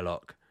there's an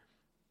airlock.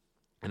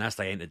 And as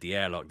they entered the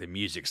airlock, the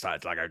music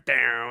started to like go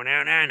down,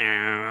 down, down,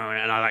 down,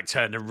 and I like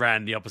turned and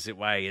ran the opposite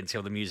way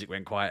until the music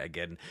went quiet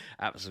again.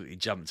 Absolutely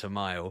jumped a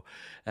mile,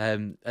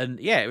 and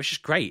yeah, it was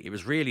just great. It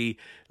was really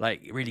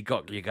like it really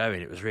got you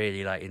going. It was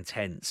really like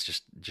intense,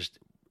 just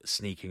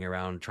sneaking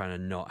around trying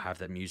to not have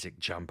that music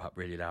jump up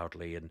really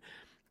loudly and.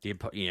 If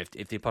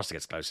the imposter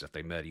gets close enough,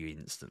 they murder you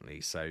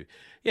instantly. So,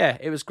 yeah,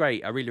 it was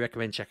great. I really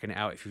recommend checking it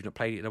out if you've not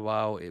played it in a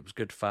while. It was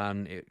good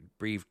fun. It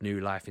breathed new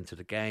life into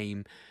the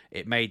game.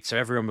 It made so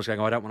everyone was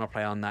going, "Oh, I don't want to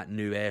play on that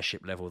new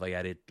airship level they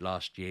added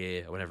last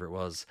year or whatever it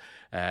was."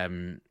 They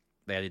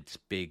added this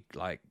big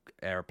like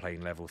airplane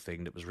level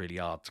thing that was really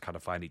hard to kind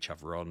of find each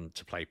other on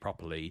to play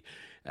properly.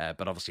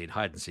 But obviously in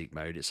hide and seek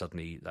mode,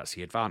 that's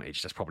the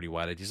advantage. That's probably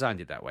why they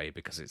designed it that way,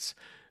 because it's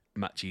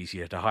much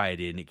easier to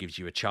hide in. It gives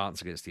you a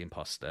chance against the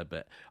imposter,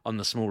 but on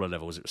the smaller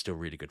levels it was still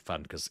really good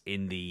fun, because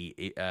in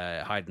the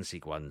hide and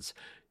seek ones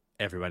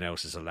everyone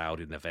else is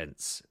allowed in the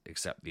vents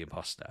except the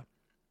imposter,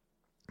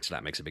 so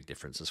that makes a big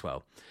difference as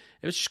well.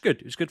 It was just good.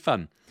 It was good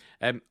fun.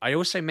 I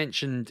also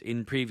mentioned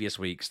in previous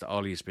weeks that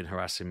Ollie's been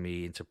harassing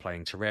me into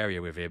playing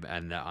Terraria with him,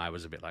 and I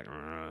was a bit like,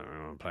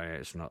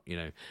 it's not,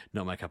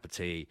 not my cup of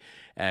tea.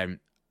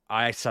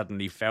 I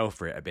suddenly fell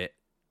for it a bit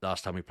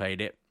last time we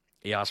played it.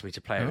 He asked me to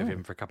play it with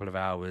him for a couple of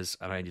hours,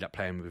 and I ended up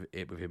playing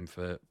with him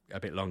for a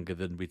bit longer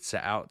than we'd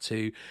set out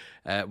to.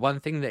 One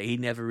thing that he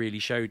never really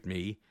showed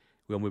me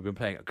when we've been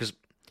playing, because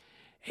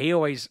he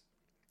always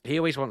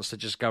wants to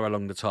just go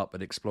along the top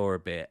and explore a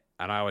bit,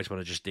 and I always want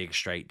to just dig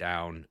straight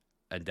down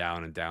and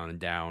down and down and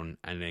down,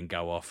 and then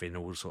go off in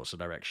all sorts of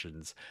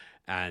directions.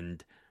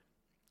 And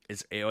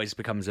it always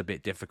becomes a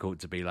bit difficult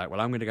to be like,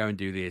 well, I'm going to go and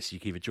do this. You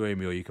can either join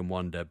me or you can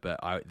wander, but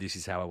this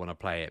is how I want to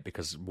play it,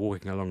 because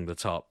walking along the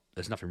top,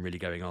 there's nothing really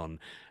going on.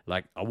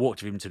 Like, I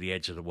walked with him to the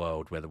edge of the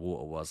world where the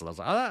water was, and I was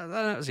like, oh,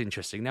 that was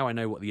interesting. Now I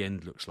know what the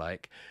end looks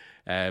like.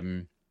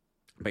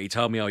 But he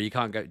told me, oh, you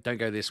can't go, don't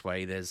go this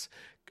way. There's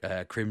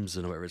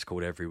crimson or whatever it's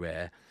called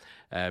everywhere.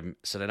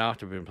 So then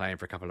after we've been playing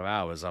for a couple of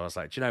hours, I was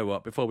like, do you know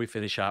what? Before we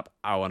finish up,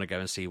 I want to go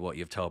and see what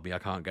you've told me. I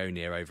can't go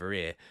near over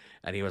here.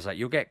 And he was like,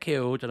 you'll get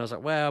killed. And I was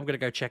like, well, I'm going to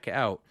go check it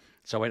out.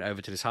 So I went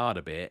over to this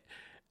harder bit,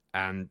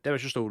 and there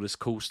was just all this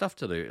cool stuff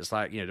to do. It's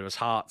like, there was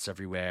hearts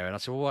everywhere. And I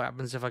said, well, what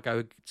happens if I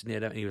go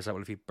near them? And he was like,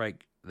 well, if you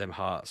break them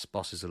hearts,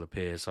 bosses will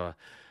appear. So I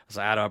was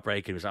like, how do I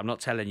break him? He was like, I'm not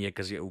telling you,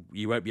 because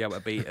you won't be able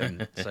to beat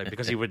them. So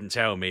because he wouldn't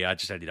tell me, I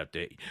just ended up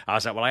doing it. I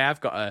was like, well, I have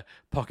got a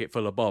pocket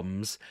full of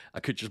bombs.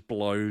 I could just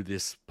blow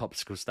this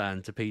popsicle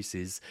stand to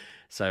pieces.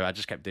 So I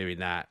just kept doing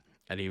that.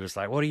 And he was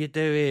like, what are you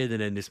doing? And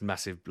then this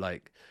massive,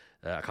 like,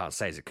 I can't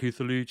say, is it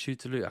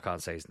Cthulhu? I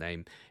can't say his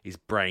name. His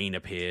brain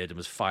appeared and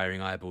was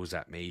firing eyeballs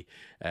at me.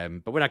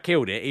 But when I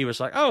killed it, he was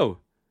like, oh,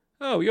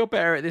 you're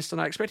better at this than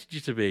I expected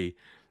you to be.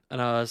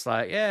 And I was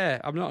like,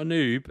 yeah, I'm not a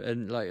noob,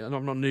 and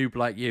I'm not a noob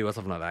like you, or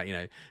something like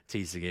that,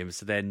 teasing him.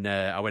 So then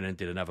I went and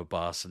did another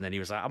boss, and then he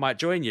was like, I might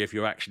join you if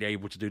you're actually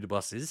able to do the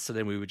bosses. So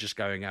then we were just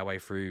going our way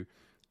through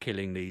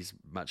killing these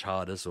much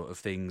harder sort of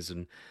things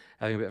and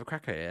having a bit of a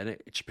crack at it, and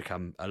it just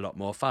become a lot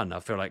more fun.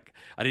 I feel like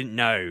I didn't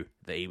know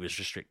that he was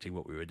restricting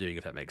what we were doing,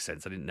 if that makes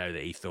sense. I didn't know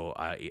that he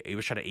thought he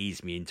was trying to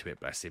ease me into it,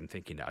 bless him,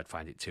 thinking that I'd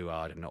find it too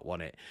hard and not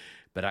want it.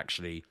 But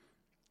actually,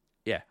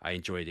 yeah, I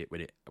enjoyed it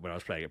when I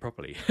was playing it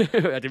properly. I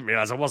didn't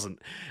realise I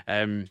wasn't.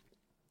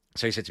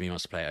 So he said to me he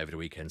wants to play it over the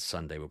weekend.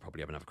 Sunday we'll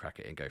probably have another crack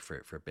at it and go through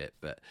it for a bit.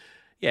 But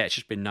yeah, it's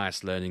just been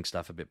nice learning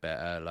stuff a bit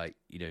better,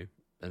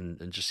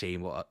 and just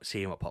seeing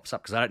what pops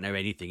up, because I don't know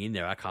anything in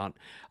there. I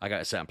go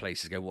to certain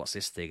places, go, what's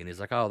this thing? And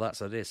he's like, oh, that's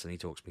this, and he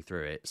talks me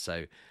through it.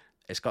 So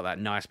it's got that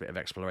nice bit of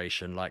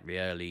exploration, like the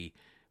early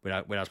when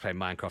I was playing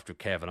Minecraft with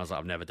Kev, and I was like,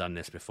 I've never done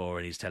this before,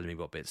 and he's telling me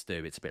what bits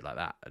do. It's a bit like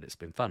that, and it's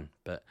been fun.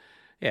 But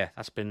yeah,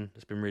 it's been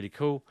really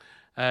cool.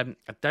 I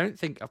don't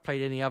think I've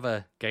played any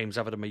other games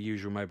other than my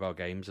usual mobile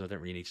games, and I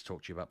don't really need to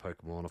talk to you about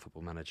Pokemon or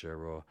Football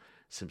Manager or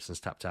Simpsons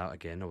Tapped Out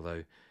again,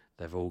 although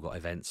they've all got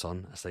events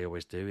on, as they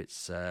always do.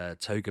 It's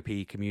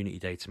Togepi Community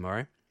Day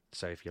tomorrow,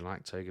 so if you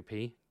like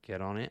Togepi,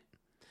 get on it,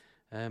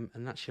 and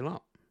that's your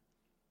lot.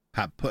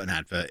 Pat, put an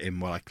advert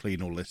in while I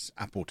clean all this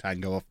Apple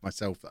Tango off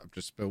myself that I've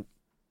just spilt.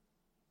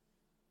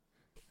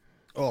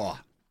 Oh,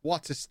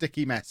 what a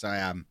sticky mess I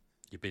am.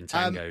 You've been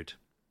tangoed.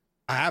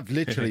 I have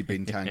literally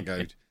been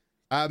tangoed.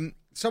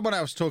 Someone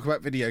else talk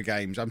about video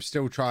games. I'm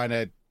still trying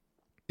to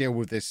deal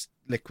with this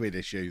liquid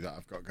issue that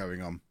I've got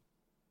going on.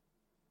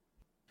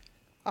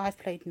 I've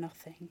played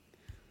nothing.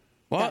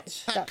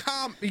 What? That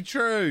can't be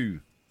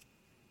true.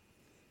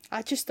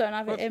 I just don't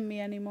have it in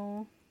me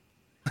anymore.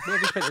 What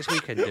have you spent this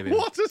weekend doing?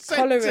 What a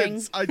Colouring.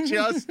 sentence. I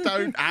just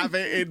don't have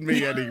it in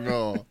me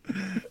anymore.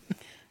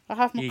 I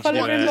have my You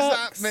colouring What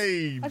books. does that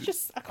mean?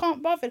 I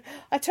can't bother.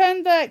 I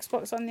turned the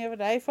Xbox on the other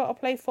day, thought I'd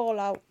play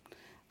Fallout.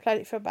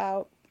 Played it for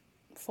about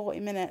 40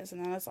 minutes,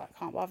 and then I was like, I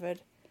can't bother.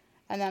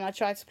 And then I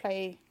tried to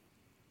play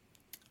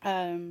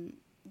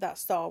that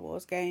Star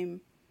Wars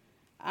game,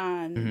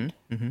 and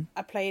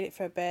I played it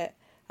for a bit,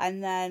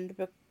 and then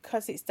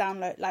because it's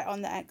download like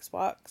on the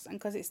Xbox and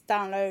because it's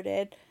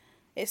downloaded,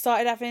 it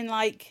started having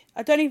like,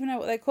 I don't even know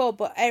what they're called,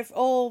 but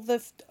all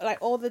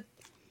the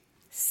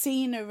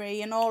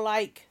scenery and all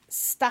like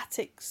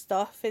static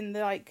stuff in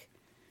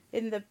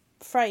the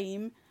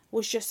frame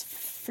was just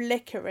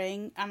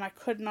flickering, and I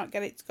could not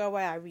get it to go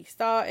away. I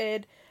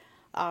restarted,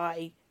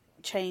 I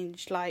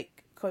changed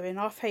like going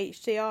off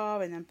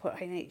HDR and then put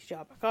in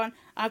HDR back on.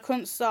 I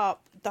couldn't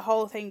stop the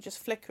whole thing just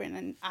flickering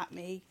and at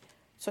me,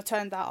 so I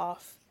turned that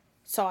off.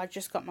 So I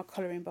just got my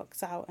colouring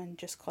books out and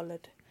just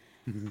coloured.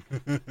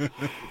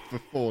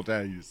 For 4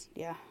 days.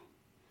 Yeah.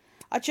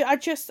 I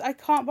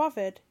can't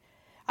bothered.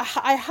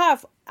 I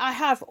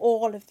have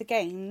all of the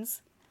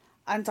games,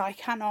 and I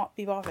cannot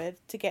be bothered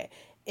to get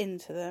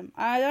into them.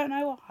 I don't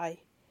know why.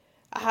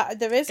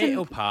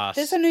 It'll pass.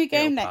 There's a new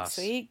game It'll next pass.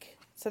 week,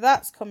 so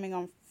that's coming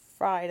on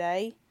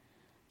Friday,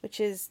 which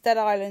is Dead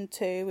Island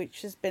 2,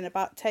 which has been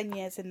about 10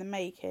 years in the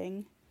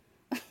making.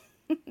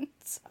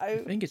 I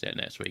think it's out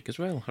next week as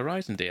well.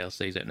 Horizon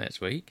DLC's out next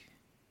week.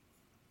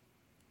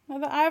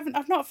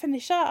 I've not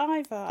finished that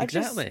either.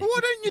 Exactly. Why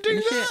don't you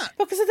do Finish that?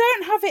 Because I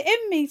don't have it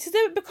in me to do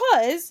it,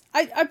 because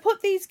I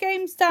put these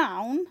games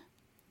down,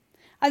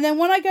 and then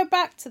when I go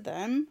back to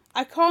them,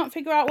 I can't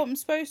figure out what I'm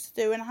supposed to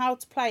do and how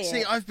to play it.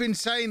 See, I've been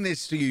saying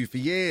this to you for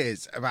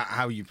years about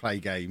how you play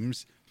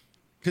games,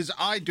 because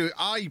I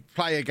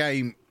play a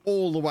game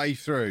all the way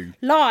through.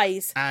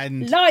 Lies.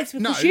 And Lies,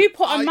 because no, you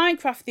put on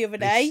Minecraft the other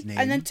day Listening,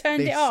 and then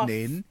turned it off.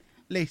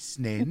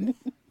 Listening.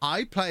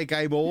 I play a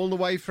game all the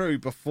way through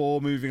before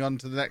moving on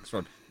to the next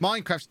one.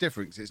 Minecraft's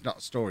different 'cause it's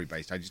not story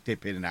based. I just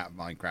dip in and out of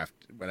Minecraft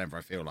whenever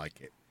I feel like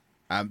it.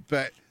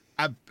 But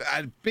a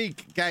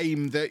big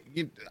game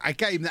a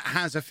game that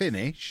has a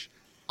finish,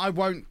 I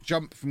won't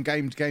jump from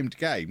game to game to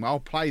game. I'll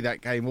play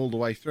that game all the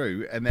way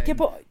through and then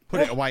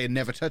put it away and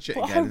never touch it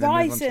again, and then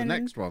move on to the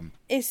next one.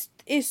 Is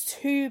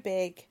too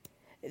big.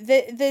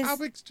 There's, How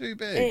big's too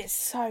big? It's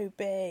so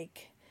big.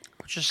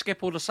 Just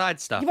skip all the side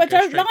stuff. I and go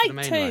don't straight the like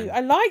main to. line. I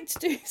like to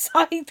do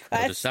side Or the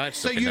quests. side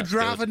So stuff in you'd that's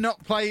rather good.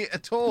 not play it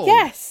at all?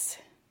 Yes.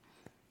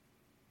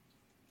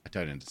 I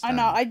don't I understand.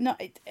 know.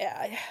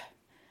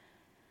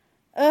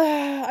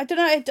 I don't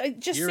know. It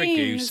just You're a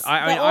seems goose.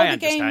 I that all I the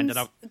understand, games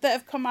and that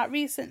have come out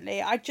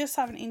recently, I just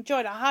haven't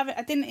enjoyed.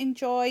 I didn't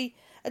enjoy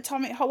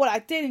Atomic Heart. Well, I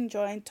did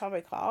enjoy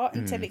Atomic Heart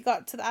until it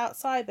got to the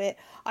outside bit.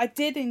 I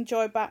did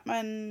enjoy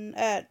Batman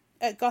at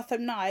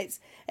Gotham Knights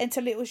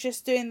until it was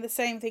just doing the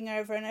same thing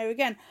over and over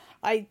again.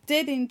 I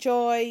did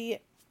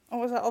enjoy,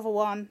 what was that other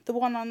one? The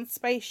one on the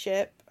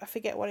spaceship. I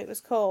forget what it was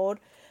called.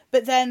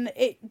 But then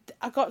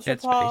I got to Dead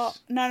a part.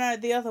 Space. No,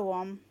 the other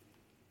one.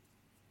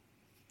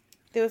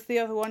 There was the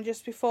other one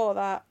just before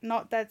that.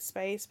 Not Dead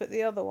Space, but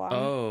the other one.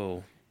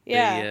 Oh.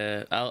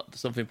 Yeah. The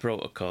something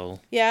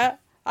protocol. Yeah.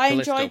 I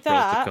Callisto enjoyed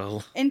that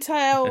Protocol.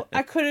 until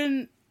I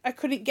couldn't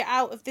get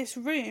out of this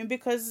room,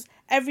 because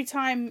every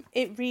time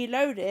it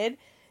reloaded,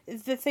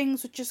 the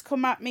things would just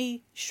come at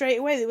me straight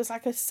away. There was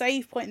like a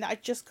save point that I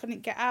just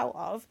couldn't get out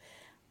of,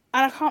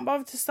 and I can't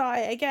bother to start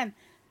it again.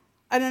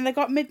 And then I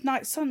got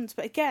Midnight Suns,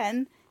 but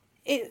again,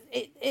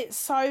 it's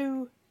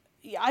so,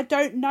 I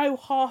don't know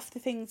half the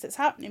things that's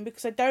happening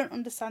because I don't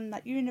understand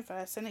that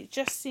universe, and it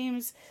just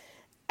seems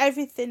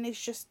everything is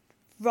just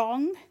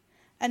wrong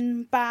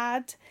and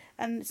bad,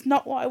 and it's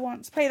not what I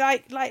want to play.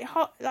 Like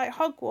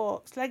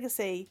Hogwarts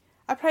Legacy,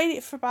 I played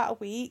it for about a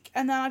week,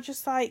 and then I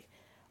just I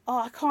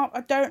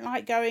don't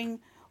like going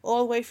all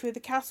the way through the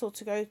castle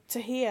to go to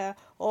here,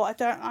 or I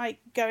don't like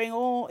going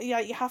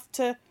you have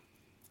to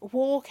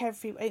walk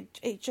everywhere.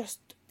 It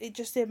just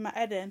did my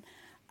head in,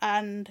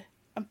 and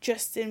I'm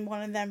just in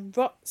one of them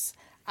ruts.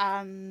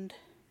 And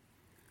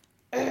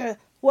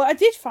what I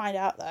did find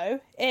out though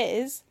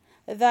is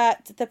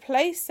that the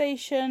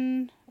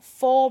PlayStation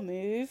 4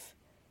 Move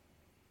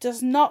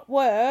does not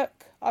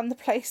work on the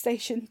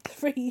PlayStation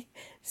 3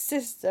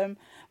 system,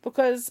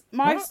 because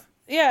my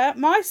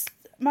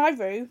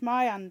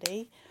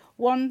Andy,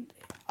 one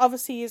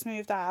obviously he's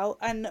moved out,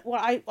 and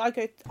I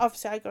go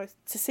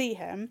to see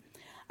him,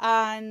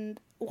 and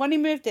when he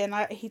moved in,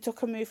 he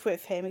took a move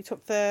with him. He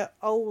took the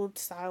old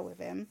style with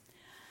him.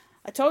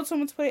 I told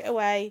someone to put it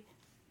away.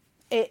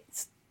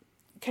 It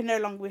can no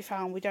longer be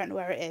found. We don't know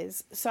where it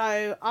is.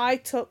 So I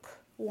took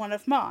one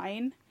of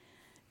mine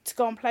to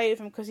go and play with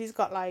him, because he's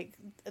got like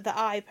the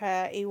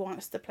iPad. He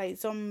wants to play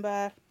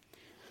Zumba.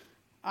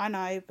 I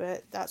know,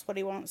 but that's what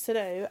he wants to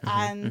do.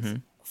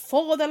 And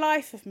for the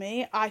life of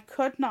me, I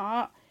could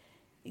not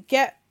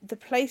get the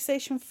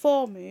PlayStation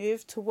 4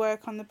 Move to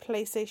work on the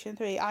PlayStation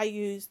 3. I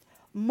used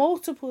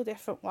multiple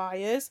different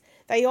wires.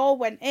 They all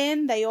went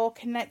in. They all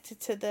connected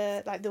to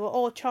they were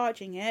all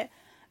charging it,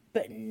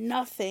 but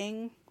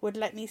nothing would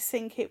let me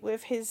sync it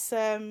with his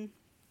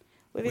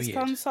his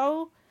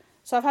console.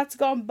 So I've had to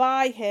go and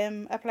buy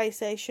him a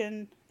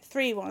PlayStation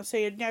 3 one.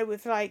 So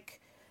with like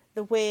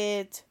the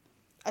weird,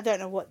 I don't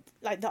know what,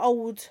 like the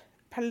old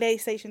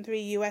PlayStation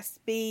 3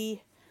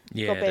 USB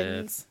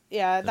gubbins. The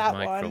that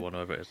micro one. one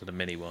over it, so the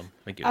mini one.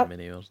 I think it was a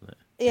mini, wasn't it?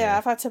 Yeah,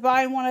 I've had to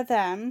buy one of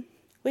them,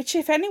 Which,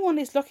 if anyone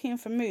is looking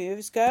for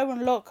moves, go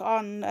and look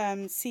on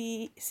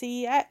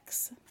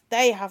CX.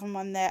 They have them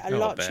on there a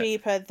lot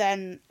cheaper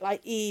than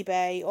like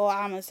eBay or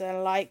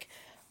Amazon. Like,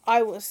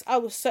 I was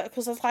so,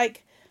 because I was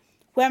like,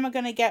 where am I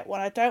going to get one?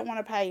 I don't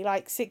want to pay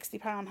like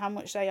 £60, how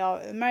much they are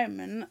at the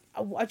moment.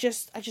 I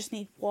just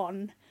need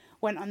one.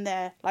 Went on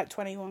there like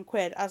 21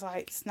 quid. I was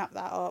like, snap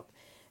that up.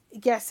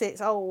 Yes,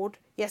 it's old.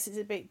 Yes, it's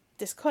a bit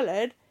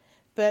discoloured.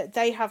 But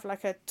they have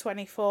like a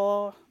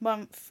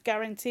 24-month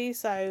guarantee,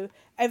 so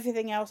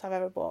everything else I've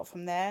ever bought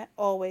from there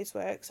always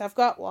works. I've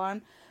got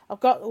one.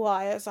 I've got the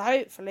wire, so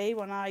hopefully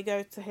when I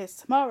go to his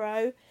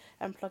tomorrow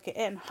and plug it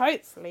in,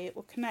 hopefully it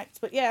will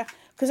connect. But yeah,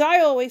 because I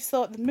always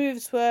thought the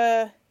moves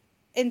were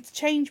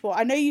interchangeable.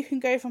 I know you can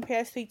go from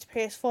PS3 to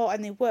PS4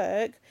 and they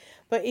work,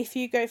 but if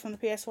you go from the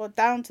PS4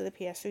 down to the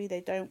PS3, they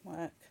don't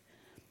work.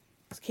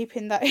 Just keep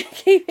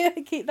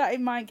that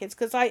in mind, kids,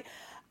 because I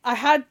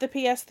had the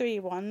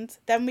PS3 ones,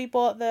 then we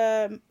bought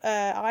the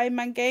Iron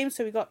Man games,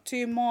 so we got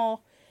 2 more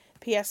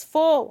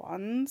PS4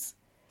 ones.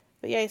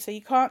 But yeah, so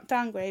you can't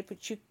downgrade,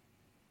 but you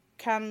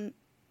can,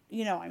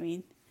 you know what I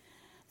mean.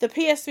 The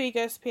PS3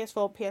 goes to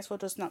PS4, PS4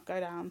 does not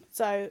go down.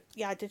 So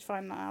yeah, I did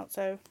find that out.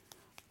 So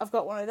I've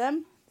got one of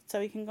them,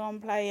 so we can go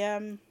and play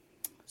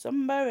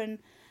Zumba,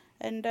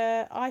 and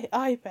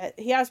I bet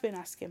he has been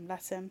asking,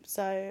 bless him.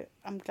 So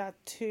I'm glad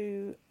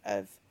to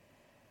have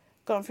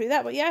gone through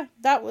that. But yeah,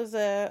 that was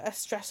a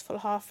stressful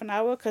half an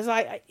hour, because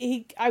I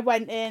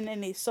went in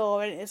and he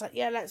saw it and it's like,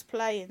 yeah, let's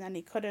play, and then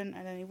he couldn't,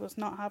 and then he was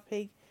not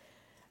happy.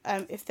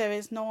 If there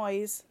is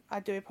noise, I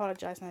do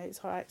apologise. No,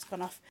 it's alright, it's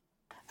gone off.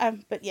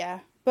 But yeah,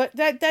 but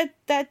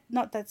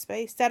not Dead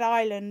Space, Dead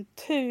Island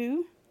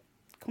 2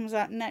 comes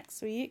out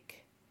next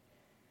week,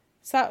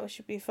 so that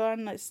should be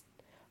fun. It's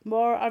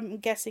more, I'm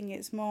guessing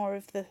it's more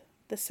of the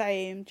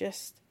same,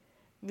 just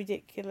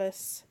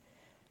ridiculous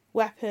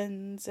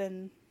weapons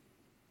and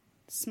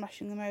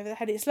smashing them over the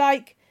head. It's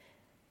like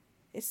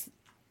the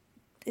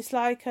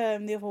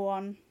other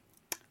one.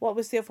 What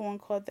was the other one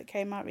called that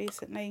came out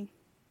recently?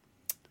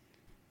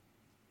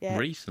 Yeah.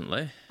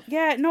 Recently?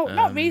 Yeah,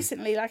 not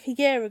recently, like a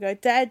year ago.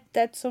 Dead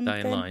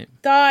something.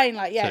 Dying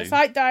Light, yeah. 2. It's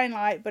like Dying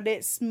Light, but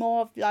it's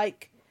more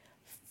like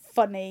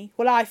funny.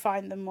 Well, I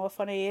find them more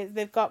funny.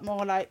 They've got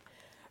more like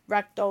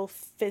ragdoll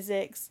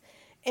physics.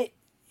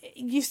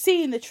 You've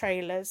seen the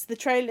trailers. The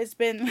trailer's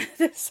been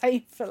the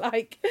same for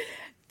like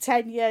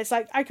 10 years.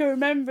 Like, I can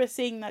remember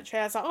seeing that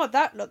trailer. I was like, oh,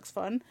 that looks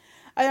fun.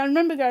 And I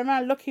remember going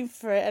around looking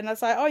for it, and I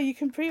was like, oh, you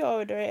can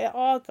pre-order it at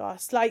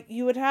Argos. Like,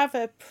 you would have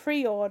a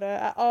pre-order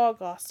at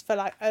Argos for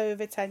like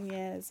over 10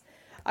 years.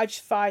 I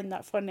just find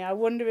that funny. I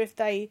wonder if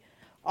they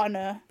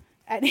honour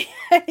any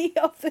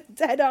of the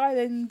Dead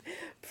Island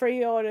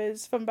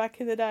pre-orders from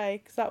back in the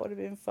day, because that would have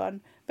been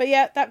fun. But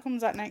yeah, that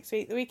comes out next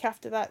week. The week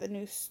after that, the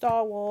new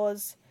Star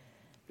Wars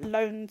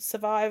Lone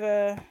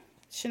Survivor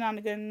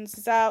Shenanigans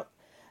is out.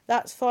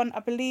 That's fun.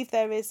 I believe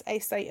there is a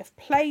State of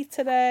Play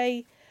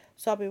today,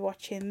 so I'll be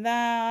watching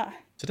that.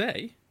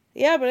 Today?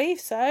 Yeah, I believe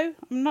so.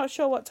 I'm not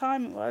sure what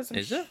time it was.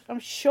 Is it?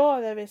 I'm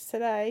sure there is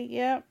today,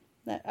 yeah.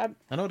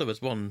 I know there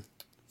was one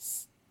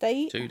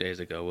State 2 days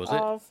ago, was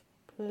of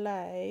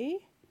Play.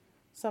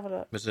 Let's have a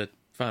look. it? Was a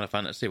Final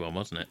Fantasy one,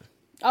 wasn't it?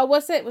 Oh,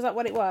 was it? Was that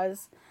what it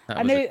was?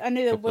 I knew there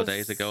was. A couple of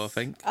days ago, I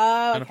think.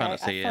 Oh, okay. Final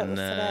Fantasy I thought it was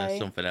and today.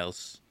 something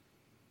else.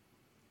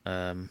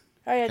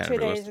 Oh yeah, can't 2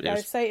 remember. days ago.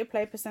 State of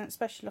Play presents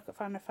special look at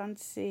Final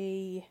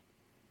Fantasy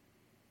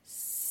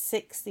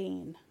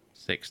 16.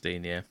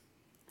 16, yeah.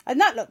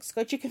 And that looks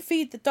good. You can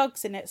feed the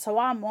dogs in it, so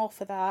I'm all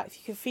for that. If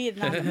you can feed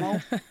an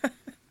animal,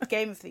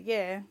 game of the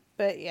year.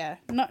 But yeah,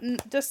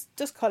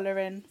 just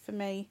colouring for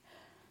me.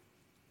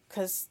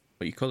 Because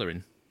What are you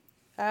colouring?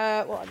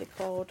 what are they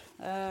called?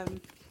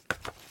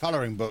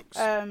 Colouring books.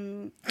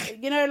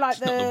 You know, like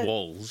It's not the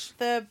walls.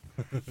 the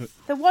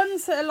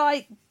ones that are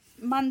like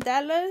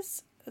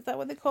Mandelas. Is that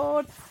what they're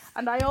called?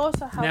 And I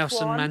also have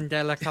Nelson one.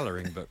 Mandela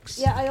colouring books.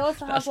 Yeah, I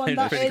also have one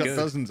that pretty Got is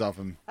dozens of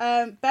them.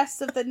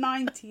 best of the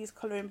 90s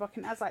colouring book,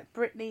 and it has like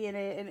Britney in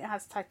it, and it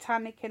has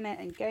Titanic in it,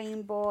 and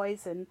Game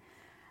Boys, and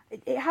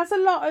it has a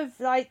lot of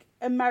like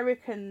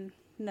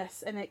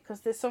Americanness in it,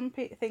 because there's some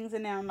things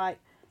in there I'm like,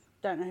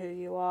 don't know who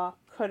you are,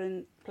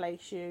 couldn't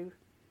place you.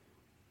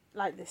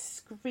 Like the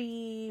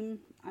Scream,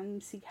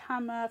 MC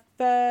Hammer,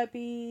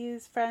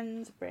 Furbies,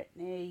 Friends,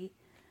 Britney,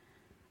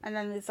 and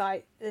then there's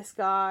like this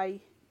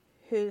guy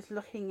who's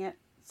looking at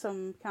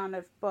some kind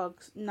of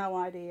bugs, no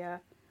idea,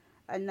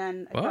 and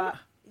then a guy,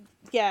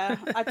 yeah,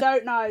 I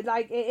don't know,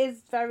 like it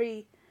is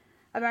very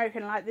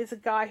American. Like there's a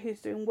guy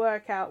who's doing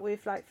workout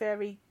with like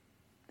very,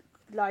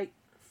 like,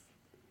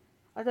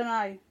 I don't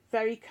know,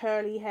 very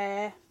curly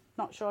hair.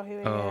 Not sure who he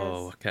is.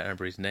 Oh, I can't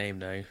remember his name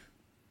now.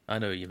 I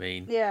know what you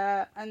mean.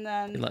 Yeah, and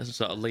then Like some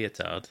sort of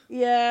leotard.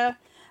 yeah,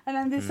 and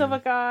then this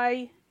other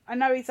guy, I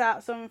know he's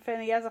out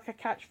something. He has like a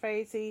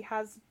catchphrase. He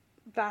has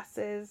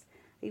glasses.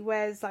 He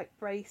wears like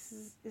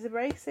braces. Is it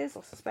braces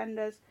or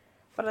suspenders?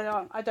 But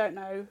I don't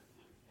know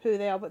who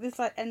they are. But there's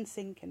like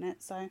NSYNC in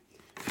it. So,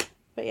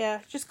 but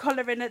yeah, just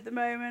colouring at the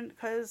moment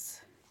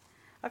because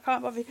I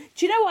can't bother.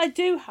 Do you know what I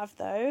do have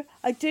though?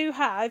 I do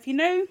have, you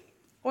know,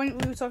 when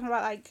we were talking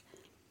about like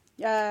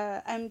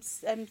not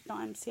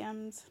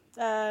MCMs,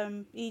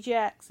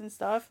 EGX and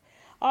stuff,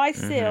 I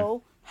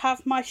still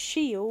have my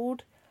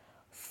shield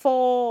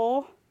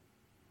for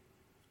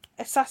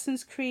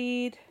Assassin's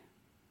Creed,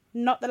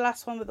 not the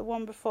last one, but the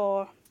one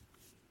before.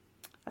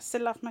 I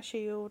still have my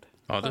shield.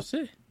 Oh, that's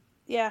it.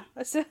 Yeah,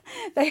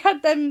 they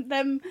had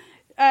them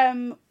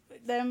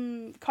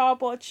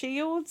cardboard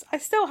shields. I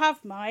still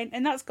have mine,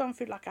 and that's gone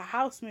through like a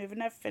house move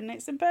and everything.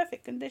 It's in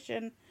perfect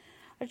condition.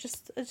 I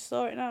just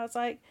saw it and I was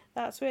like,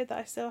 that's weird that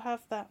I still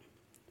have that.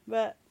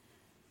 But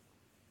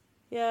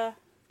yeah,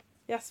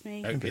 that's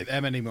me. Don't get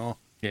them anymore.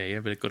 Yeah,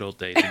 but the good old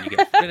days when you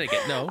get.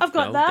 I've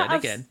got that. Then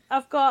again.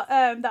 I've got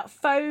that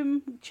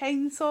foam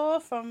chainsaw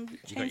from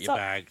You got Chainsaw. your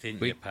bag,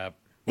 didn't you, Pab?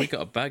 We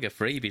got a bag of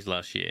freebies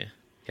last year.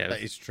 Kev.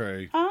 That is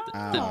true.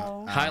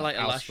 Oh. Highlight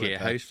of House last year,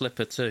 Flipper. House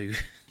Flipper 2.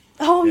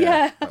 Oh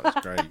yeah. That was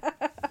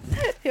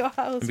great. Your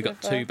house. And we got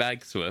flipper. 2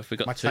 bags worth. We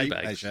got My 2 tape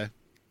bags. measure.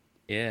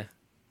 Yeah.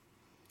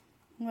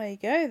 There you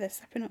go. They're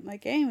stepping up my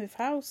game with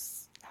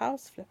House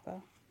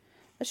Flipper.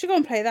 I should go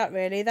and play that.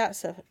 Really,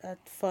 that's a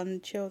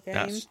fun, chill game.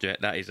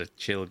 That is a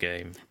chill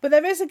game. But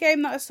there is a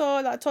game that I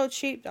saw that I told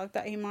Sheepdog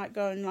that he might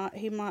go and like.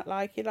 He might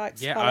like. He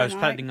likes. Yeah, Hollow I was Knight.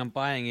 planning on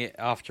buying it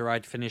after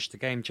I'd finished the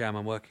game jam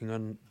I'm working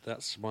on.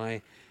 That's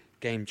my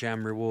game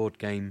jam reward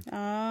game.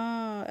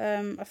 Ah,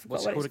 I forgot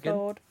What's it what called it's again?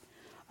 called.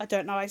 I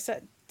don't know. I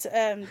said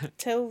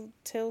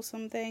till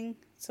something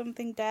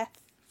death.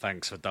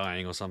 Thanks for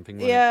dying or something.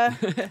 wasn't Yeah.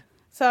 it?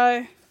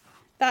 So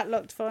that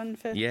looked fun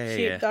for Yeah.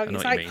 Sheepdog. I know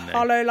It's what like you mean, though.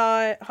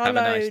 Hollow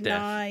nice death.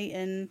 Knight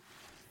and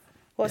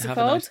what's it Have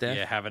a called? nice day.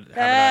 Yeah, have a There,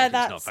 nice. It's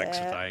not that's thanks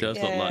for it. dying. Does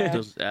look Yeah.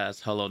 like as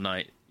Hollow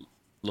Knight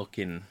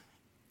looking.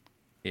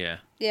 Yeah.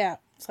 Yeah.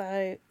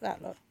 So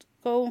that looked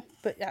cool,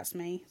 but that's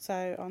me.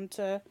 So on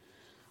to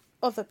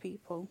other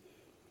people.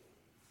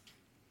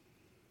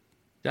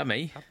 Is that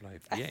me? Pablo,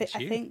 I yeah, it's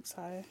you. think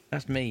so.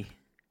 That's me.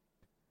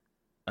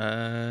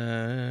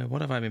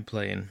 What have I been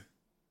playing?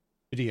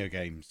 Video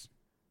games.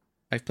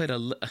 I've played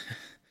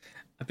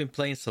I've been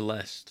playing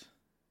Celeste.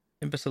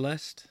 Remember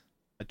Celeste?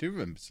 I do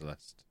remember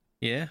Celeste.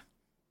 Yeah.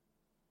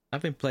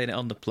 I've been playing it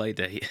on the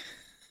Playdate.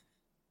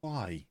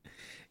 Why?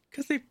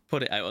 Because they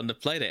put it out on the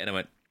Playdate and I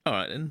went,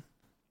 alright then.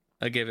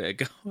 I gave it a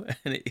go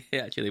and it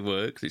actually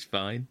works, it's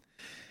fine.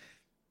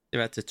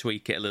 They've had to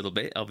tweak it a little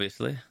bit,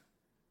 obviously.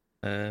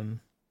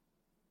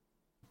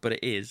 But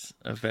it is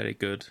a very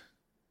good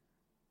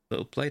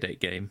little Playdate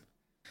game.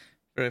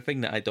 For a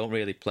thing that I don't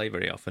really play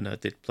very often, I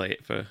did play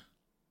it for the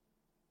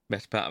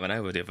best part of an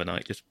hour the other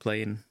night, just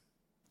playing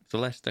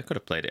Celeste. I could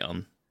have played it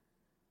on.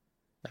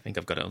 I think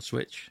I've got it on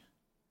Switch.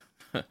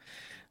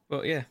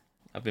 But yeah,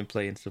 I've been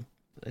playing some.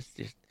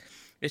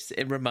 It's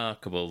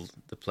remarkable,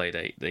 the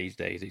Playdate these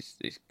days.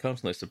 It's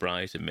constantly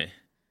surprising me,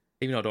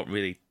 even though I don't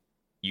really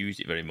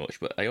use it very much.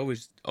 But I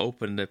always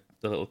open the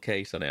little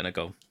case on it and I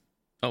go,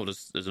 "Oh,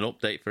 there's an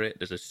update for it.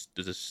 There's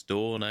a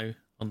store now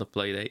on the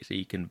Playdate, so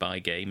you can buy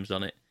games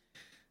on it."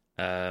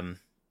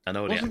 I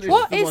know Wasn't the this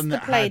What the is one the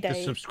that had the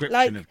Playdate? subscription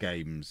Like- of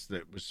games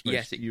that was supposed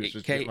Yes, to you were it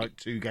supposed to came- get like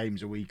 2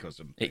 games a week or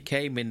something? It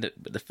came in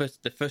the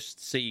first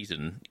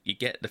season. You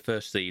get the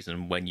first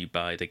season when you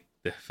buy the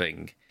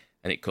thing,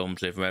 and it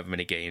comes with however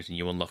many games, and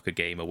you unlock a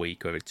game a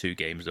week or every 2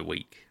 games a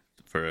week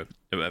for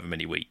however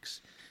many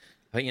weeks.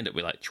 I think you end up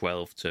with like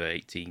 12 to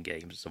 18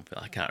 games or something.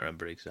 I can't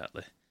remember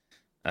exactly.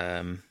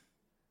 And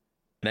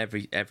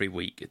every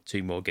week,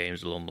 2 more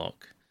games will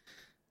unlock.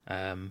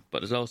 But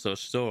there's also a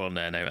store on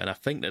there now, and I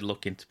think they're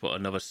looking to put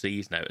another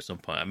season out at some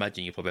point. I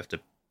imagine you probably have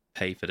to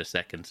pay for the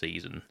second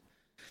season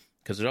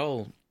because they're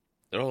all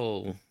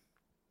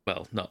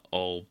well, not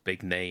all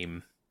big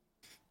name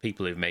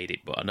people who've made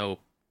it, but I know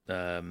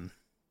there's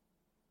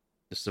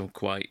some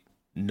quite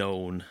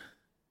known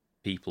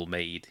people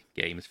made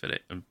games for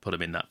it and put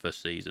them in that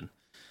first season.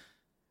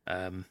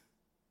 But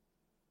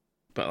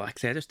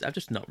like I say, I've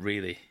just not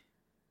really.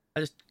 I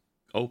just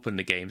open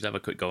the games, have a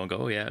quick go, and go,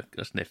 "Oh yeah,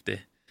 that's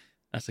nifty.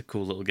 That's a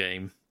cool little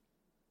game,"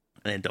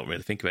 and then don't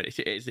really think about it.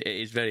 It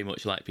is very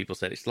much like people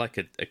said. It's like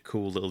a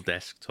cool little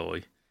desk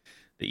toy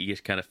that you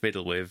just kind of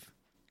fiddle with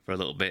for a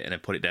little bit and then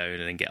put it down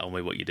and then get on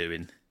with what you're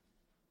doing.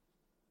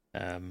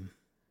 So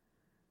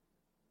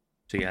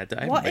yeah,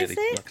 I What haven't is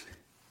really, it?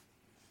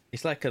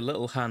 It's like a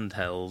little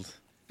handheld,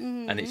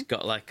 and it's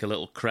got like a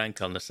little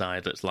crank on the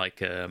side that's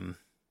like It's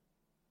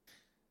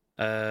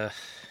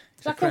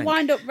it's like a crank.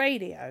 wind-up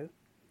radio.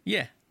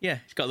 Yeah,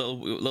 it's got a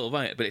little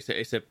right, but it's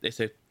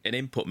an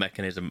input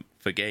mechanism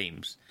for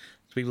games.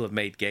 So people have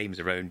made games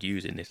around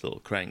using this little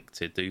crank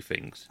to do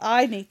things.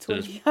 I need to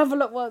There's- have a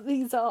look what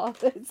these are.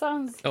 It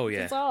sounds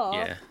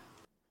bizarre.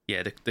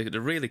 Yeah.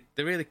 They're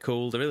really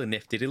cool. They're really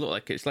nifty. They look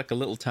like it's like a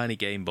little tiny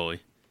Game Boy.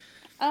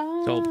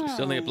 Oh. So it's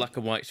only a black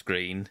and white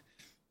screen,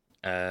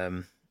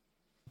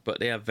 but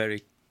they're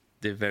very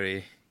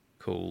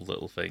cool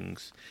little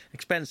things.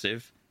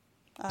 Expensive.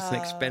 It's an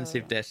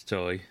expensive desk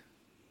toy.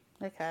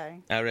 Okay.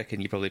 I reckon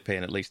you're probably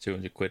paying at least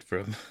 £200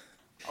 for them.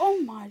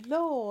 Oh my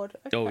lord.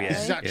 Okay. Oh, yeah.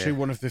 This is actually Yeah.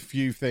 one of the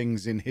few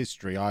things in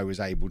history I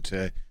was able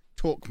to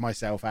talk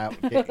myself out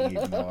of getting,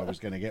 even though I was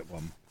going to get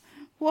one.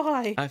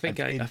 Why? I think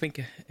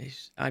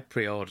I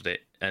pre-ordered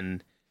it,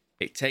 and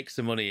it takes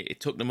the money. It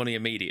took the money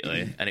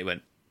immediately, and it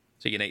went.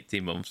 So in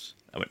 18 months,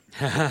 I went.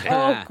 Okay.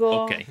 Oh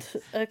God.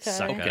 Okay.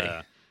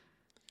 Okay.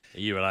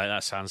 You were like,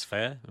 that sounds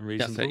fair and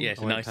reasonable. Yeah,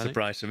 it's a nice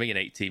surprise for me in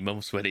 18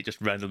 months when it just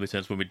randomly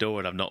turns on my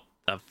door and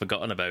I've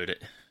forgotten about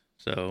it.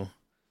 So,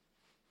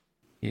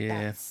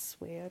 yeah. That's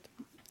weird.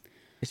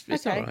 It's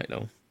Okay. all right,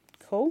 though.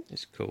 Cool.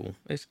 It's cool.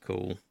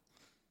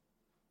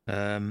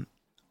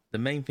 The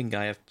main thing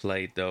I have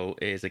played, though,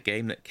 is a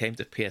game that came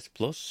to PS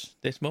Plus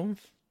this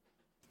month.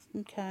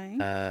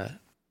 Okay.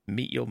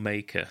 Meet Your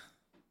Maker.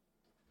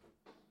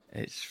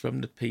 It's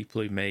from the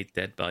people who made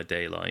Dead by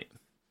Daylight.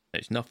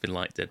 It's nothing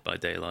like Dead by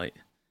Daylight.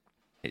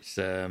 It's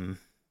Isn't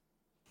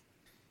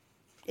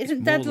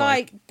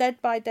more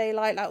Dead by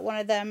Daylight like one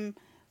of them?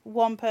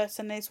 One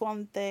person is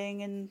one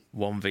thing, and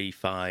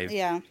 1v5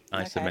 yeah,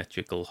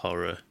 isometrical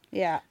horror.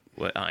 Yeah.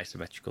 Well,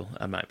 isometrical.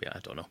 I might be. I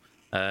don't know.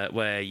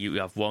 Where you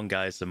have one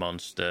guy as the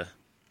monster,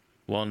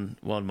 one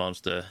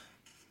monster,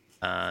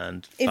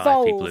 and 5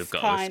 Evolve people who've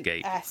got to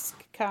escape.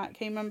 Can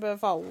you remember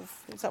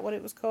Evolve? Is that what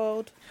it was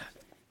called?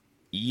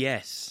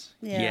 Yes.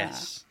 Yeah.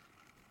 Yes.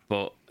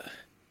 But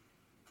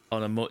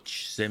on a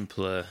much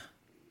simpler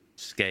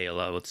scale,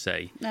 I would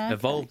say. Okay.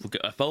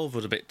 Evolve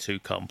was a bit too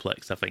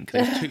complex, I think.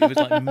 It was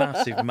like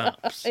massive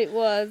maps. It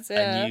was,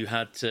 yeah. And you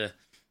had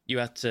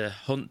to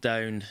hunt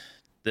down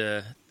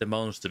the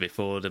monster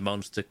before the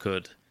monster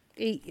could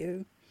Eat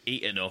you.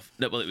 eat enough.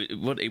 No, well,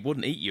 it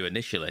wouldn't eat you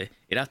initially.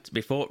 It had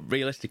to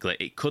realistically,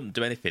 it couldn't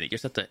do anything. It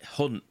just had to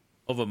hunt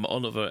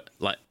other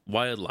like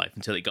wildlife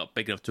until it got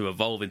big enough to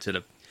evolve into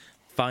the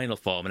final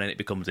form, and then it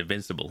becomes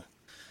invincible.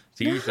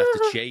 So you just have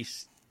to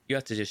chase. You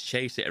have to just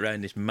chase it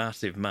around this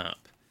massive map.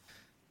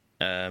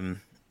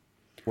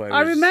 Whereas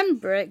I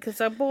remember it because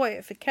I bought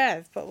it for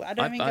Kev, but I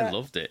don't think I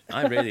loved it.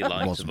 I really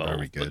liked It wasn't Evolve.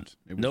 very good.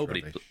 It was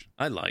Nobody. rubbish.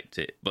 I liked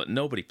it, but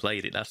nobody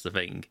played it. That's the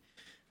thing.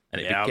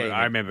 And it Yeah, became.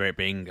 I remember it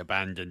being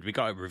abandoned. We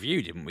got it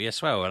reviewed, didn't we,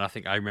 as well? And I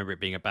think I remember it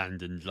being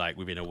abandoned like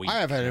within a week. I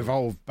have an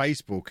Evolved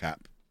baseball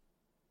cap.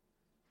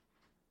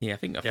 Yeah, I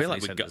feel like Definitely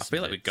we sent got. us I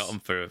feel like some we got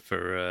bits. them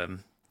for. I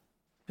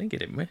think it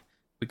didn't we?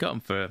 We got them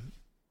for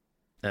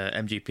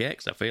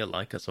MGPX. I feel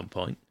like at some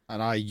point.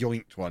 And I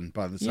yoinked one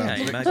by the Yeah,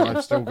 sounds of it, imagine. so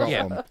I've still got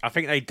Yeah, one. I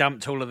think they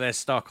dumped all of their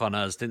stock on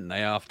us, didn't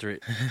they? After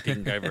it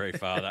didn't go very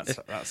far.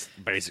 That's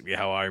basically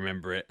how I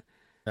remember it.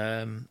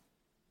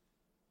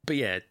 But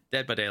yeah,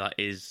 Dead by Daylight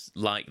is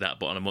like that,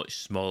 but on a much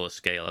smaller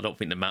scale. I don't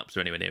think the maps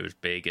are anywhere near as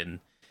big,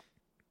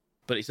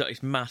 but it's a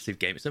massive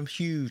game. It's a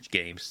huge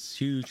game, it's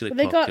hugely But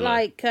they popular. got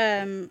like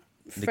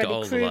They got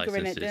all Freddy the Krueger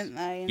in it, licenses. didn't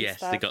they? and Yes,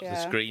 stuff, they got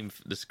yeah.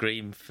 the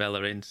Scream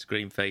fella in,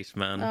 Scream Face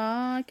Man,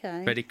 Oh,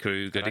 okay. Freddy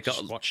Krueger. I They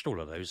just got. watched all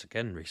of those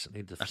again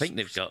recently. I think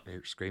they've got.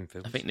 Scream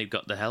films. I think they've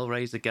got the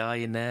Hellraiser guy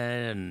in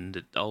there,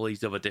 and all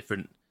these other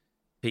different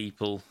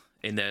people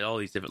in there, all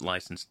these different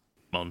licensed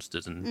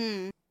monsters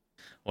and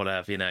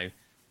whatever, you know.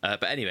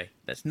 But anyway,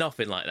 that's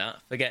nothing like that.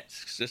 Forget,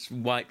 just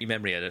wipe your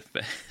memory out of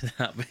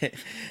that bit.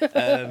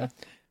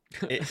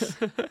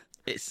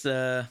 It's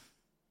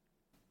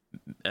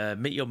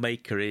Meet Your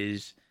Maker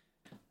is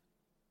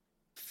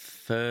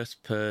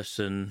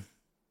first-person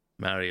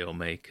Mario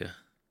Maker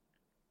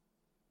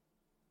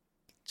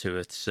to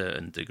a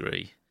certain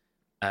degree.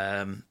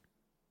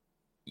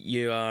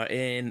 You are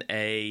in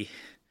a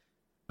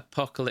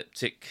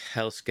apocalyptic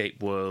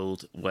hellscape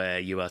world where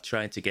you are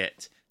trying to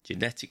get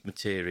genetic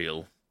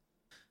material.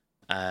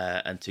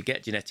 And to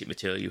get genetic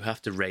material, you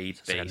have to raid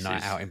It's like bases. a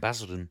night out in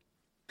Basildon.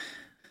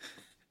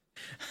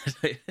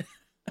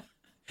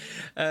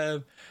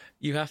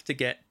 You have to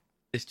get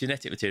this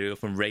genetic material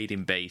from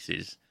raiding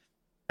bases,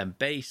 and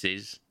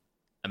bases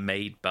are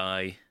made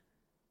by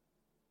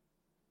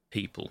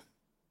people.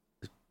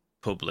 The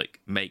public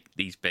make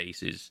these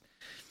bases,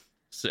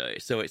 so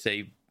it's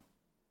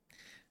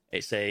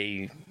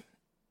a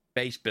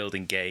base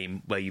building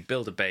game where you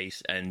build a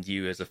base and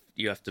you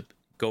have to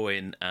go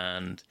in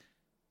and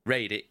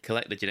raid it,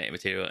 collect the genetic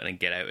material, and then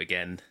get out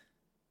again,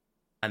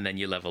 and then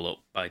you level up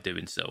by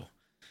doing so.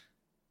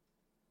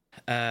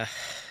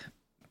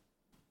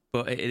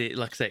 But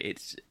like I say,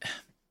 it's. Do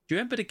you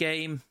remember the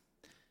game?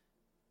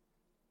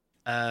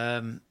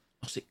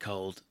 What's it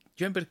called?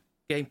 Do you remember the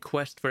game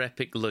Quest for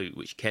Epic Loot,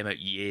 which came out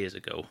years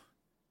ago?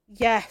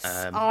 Yes,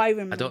 I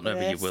remember. I don't know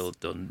if you this. will have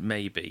done,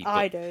 maybe.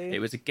 I but do. It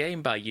was a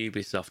game by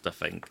Ubisoft, I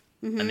think,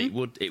 and it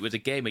was a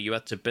game where you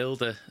had to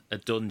build a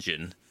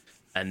dungeon,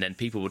 and then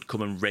people would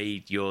come and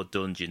raid your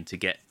dungeon to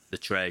get the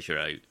treasure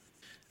out,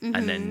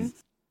 and then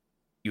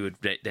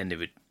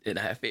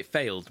it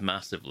failed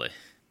massively.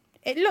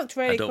 It looked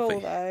really cool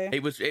think though.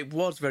 it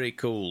was very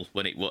cool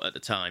when it was at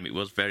the time. It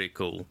was very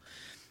cool.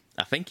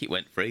 I think it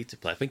went free to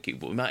play. I think it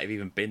might have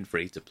even been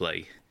free to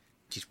play,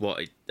 which is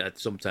what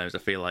sometimes I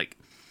feel like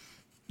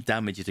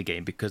damages a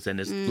game, because then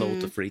there's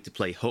loads of free to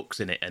play hooks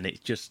in it, and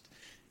it's just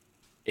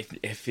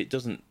if it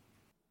doesn't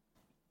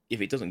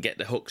get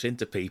the hooks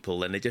into people,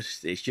 then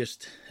it's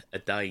just a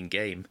dying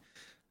game.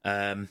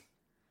 But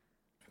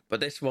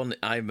this one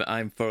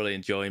I'm thoroughly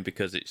enjoying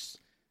because it's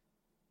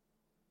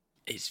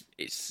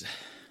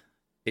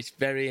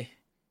very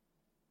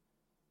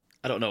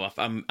I don't know.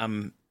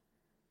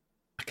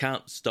 I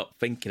can't stop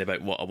thinking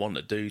about what I want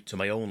to do to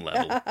my own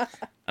level,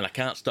 and I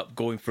can't stop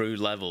going through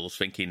levels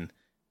thinking,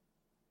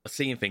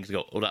 seeing things and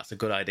go, oh, that's a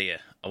good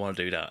idea. I want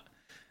to do that.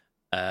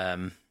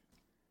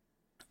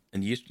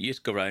 And you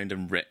just go around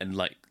and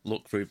like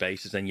look through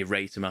bases, and you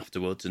rate them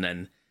afterwards, and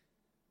then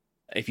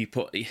if you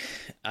put,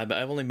 I've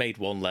only made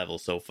one level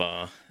so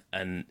far,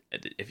 and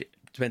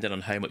depending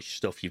on how much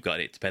stuff you've got,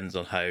 it depends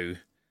on how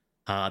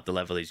hard the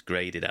level is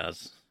graded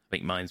as. I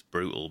think mine's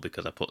brutal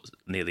because I put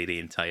nearly the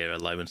entire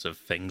allowance of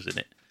things in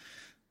it.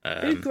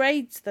 Who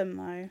grades them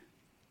though?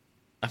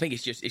 I think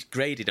it's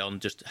graded on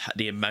just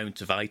the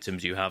amount of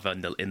items you have in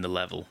the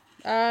level.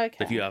 Okay.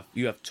 So if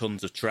you have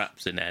tons of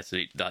traps in there, so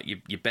that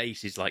your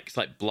base is like, it's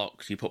like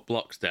blocks. You put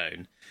blocks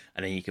down,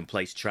 and then you can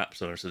place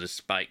traps on them. So there's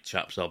spike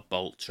traps or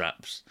bolt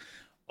traps,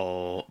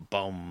 or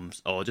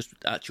bombs, or just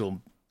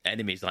actual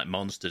enemies like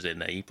monsters in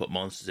there. You put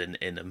monsters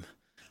in them.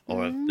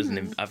 Or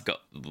I've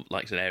got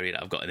like an area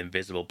that I've got an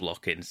invisible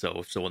block in, so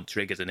if someone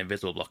triggers an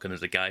invisible block and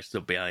there's a guy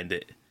stood behind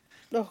it,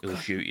 he'll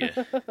shoot you.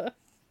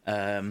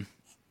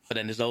 But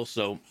then there's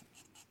also,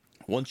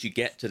 once you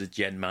get to the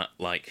gen mat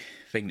like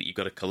thing that you've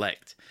got to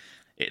collect,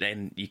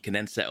 you can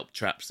then set up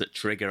traps that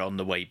trigger on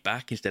the way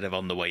back instead of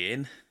on the way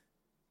in.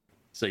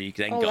 So you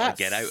then got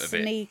to get out of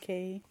it.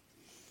 Sneaky.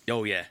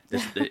 Oh yeah,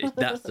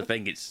 that's the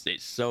thing. It's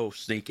so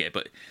sneaky,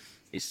 but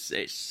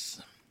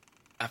it's.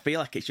 I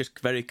feel like it's just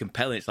very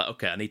compelling. It's like,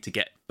 okay, I need to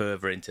get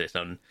further into this.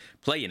 I'm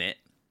playing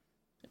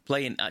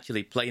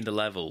the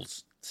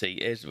levels. See,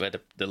 here's where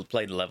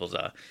playing the levels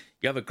are.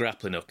 You have a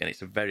grappling hook, and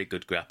it's a very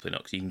good grappling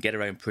hook, so you can get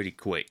around pretty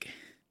quick.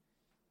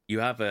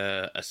 You have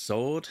a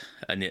sword,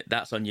 and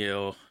that's on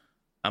your...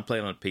 I'm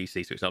playing on a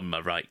PC, so it's on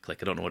my right click.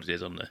 I don't know what it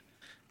is on the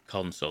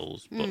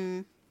consoles, but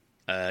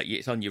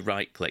it's on your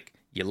right click.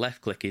 Your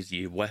left click is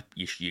your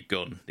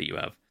gun that you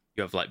have.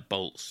 You have like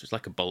bolts. It's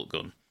like a bolt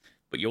gun.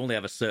 But you only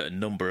have a certain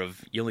number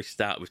of... You only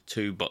start with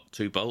two bolts,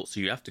 so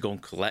you have to go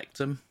and collect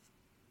them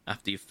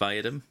after you've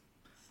fired them.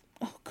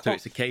 Oh, God. So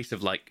it's a case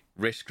of, like,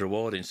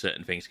 risk-reward in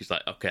certain things. It's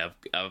like, okay,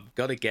 I've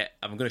got to get...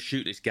 I'm going to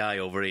shoot this guy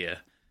over here.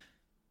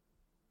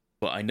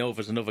 But I know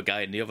there's another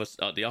guy at the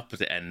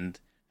opposite end,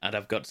 and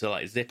I've got to,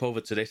 like, zip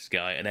over to this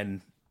guy and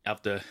then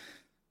have the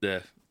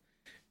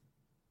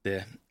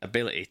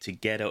ability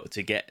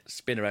to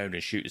spin around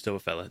and shoot this other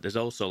fella. There's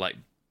also, like,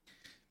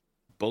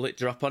 bullet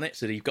drop on it,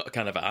 so you've got to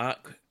kind of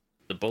arc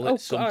the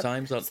bullets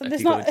sometimes if you're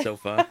going so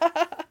far.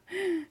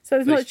 So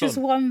it's not just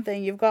one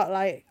thing. You've got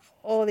like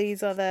all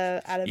these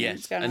other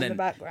elements going on in the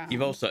background.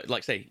 You've also,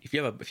 like, say, if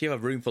you have a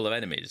room full of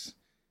enemies,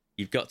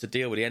 you've got to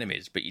deal with the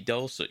enemies, but you've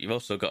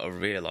also got to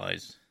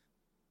realise,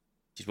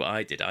 which is what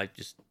I did. I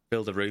just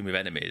filled a room with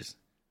enemies,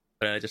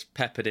 but I just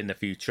peppered in a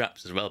few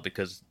traps as well,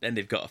 because then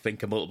they've got to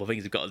think of multiple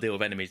things. They've got to deal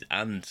with enemies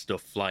and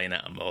stuff flying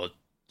at them, or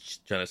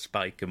just trying to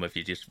spike them if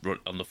you just run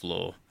on the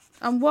floor.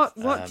 And what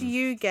do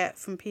you get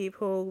from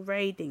people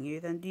raiding you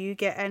then? Do you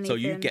get anything? So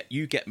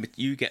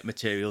you get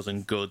materials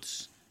and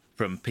goods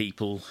from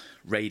people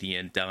raiding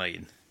and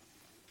dying.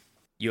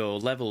 Your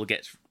level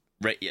gets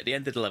at the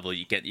end of the level.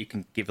 You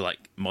can give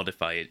like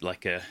modify it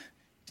like it's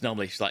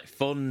normally like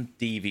fun,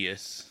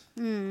 devious.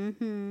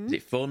 Mm-hmm. Is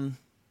it fun?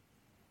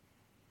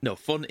 No,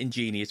 fun,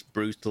 ingenious,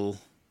 brutal,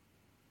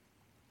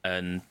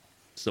 and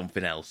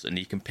something else, and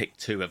you can pick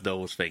two of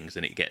those things,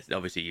 and it gets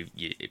obviously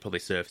it probably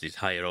surfaces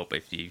higher up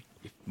if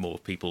more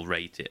people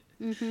rate it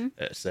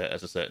as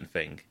a certain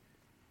thing.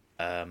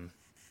 But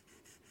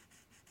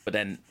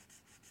then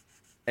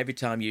every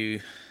time you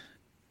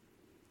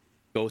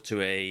go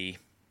to a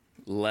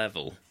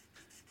level,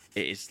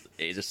 it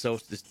is a so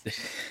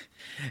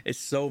it's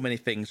so many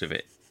things with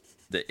it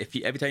that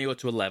every time you go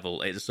to a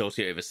level, it's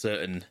associated with a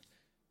certain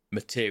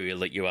material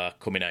that you are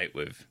coming out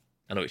with.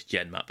 I know it's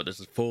gen mat, but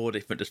there's four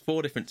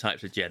different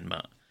types of gen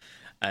mat,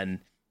 and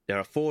there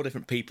are 4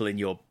 different people in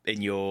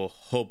your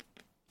hub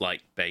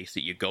like base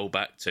that you go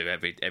back to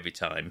every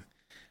time.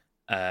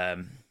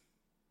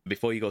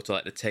 Before you go to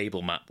like the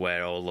table map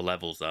where all the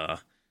levels are,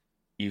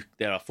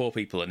 there are 4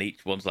 people, and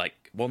each one's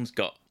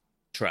got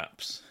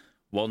traps,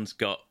 one's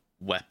got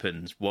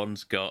weapons,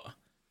 one's got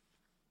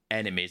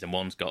enemies, and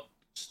one's got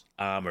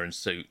armor and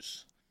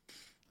suits.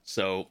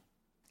 So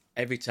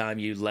every time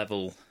you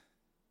level,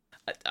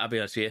 I'll be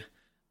honest with you,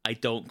 I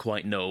don't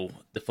quite know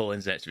the full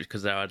ins and outs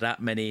because there are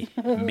that many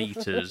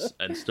meters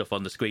and stuff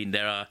on the screen.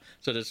 I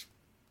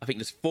think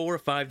there's 4 or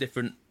 5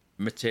 different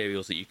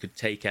materials that you could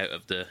take out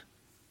of the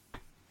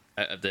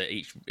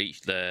each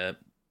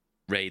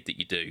raid that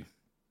you do,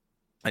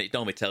 and it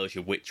normally tells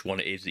you which one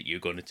it is that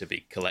you're going to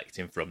be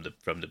collecting from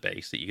the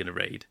base that you're going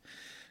to raid,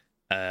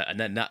 and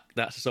then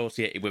that's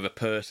associated with a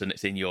person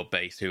that's in your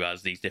base who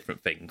has these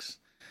different things,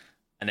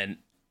 and then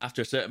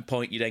after a certain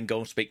point, you then go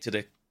and speak to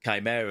the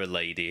Chimera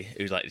lady,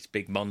 who's like this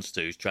big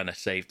monster who's trying to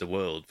save the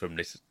world from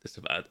this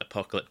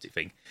apocalyptic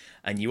thing,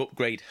 and you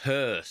upgrade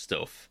her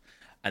stuff.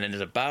 And then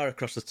there's a bar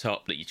across the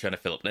top that you're trying to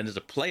fill up. Then there's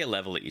a player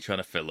level that you're trying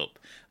to fill up,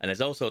 and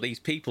there's also these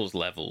people's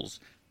levels,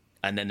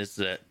 and then there's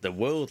the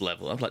world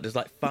level. I'm like, there's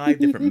like 5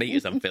 different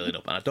meters I'm filling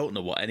up, and I don't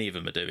know what any of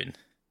them are doing.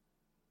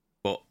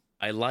 But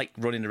I like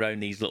running around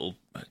these little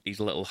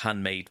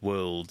handmade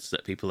worlds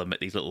that people are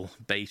these little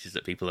bases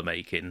that people are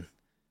making,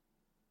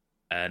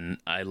 and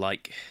I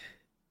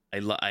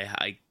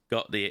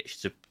got the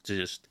itch to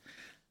just.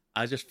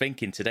 I was just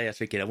thinking today. I was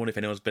thinking, I wonder if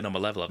anyone's been on my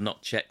level. I've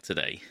not checked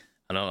today,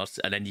 and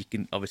then you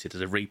can obviously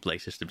there's a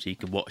replay system, so you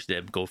can watch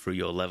them go through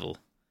your level,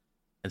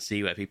 and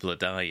see where people are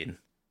dying,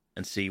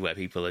 and see what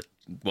people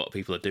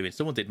are doing.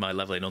 Someone did my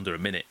level in under a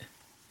minute.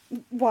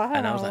 Wow.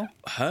 And I was like,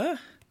 huh?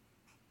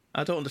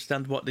 I don't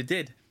understand what they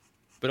did.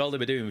 But all they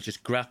were doing was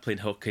just grappling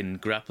hooking,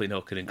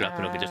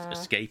 and just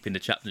escaping the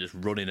chapter, just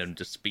running and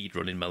just speed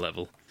running my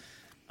level.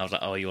 I was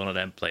like, oh, you're one of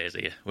them players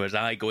here. Whereas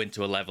I go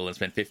into a level and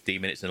spend 15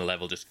 minutes in a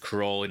level just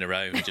crawling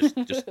around,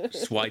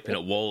 just swiping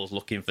at walls,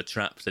 looking for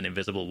traps and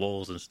invisible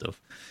walls and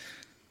stuff.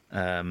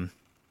 So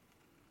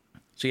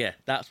yeah,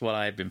 that's what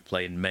I've been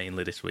playing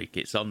mainly this week.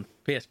 It's on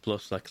PS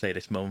Plus, like I say,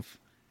 this month.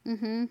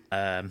 Mm-hmm.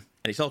 And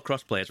it's all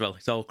crossplay as well.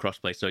 It's all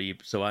crossplay.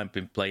 So I've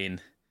been playing.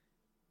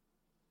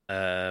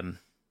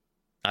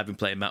 I've been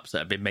playing maps that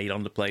have been made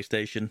on the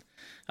PlayStation.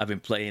 I've been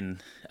playing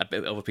a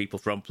bit other people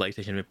from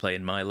PlayStation have been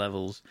playing my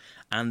levels,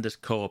 and there's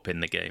co-op in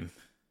the game.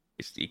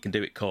 You can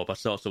do it co-op. I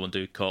saw someone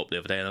do co-op the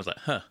other day, and I was like,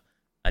 huh.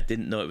 I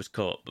didn't know it was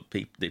co-op, but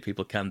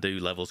people can do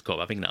levels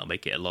co-op. I think that'll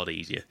make it a lot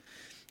easier.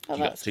 Oh,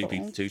 You've got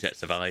cool. two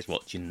sets of eyes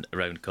watching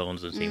around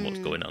corners and seeing what's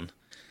going on.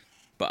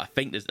 But I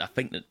think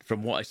that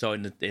from what I saw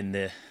in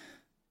the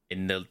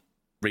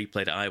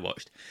replay that I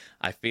watched,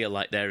 I feel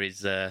like there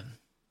is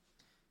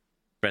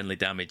friendly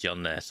damage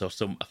on there. So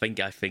I think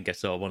I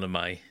saw one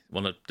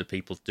of the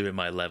people doing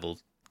my level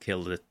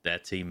kill their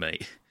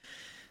teammate.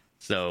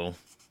 So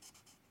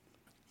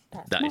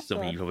that is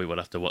something you probably would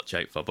have to watch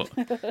out for. But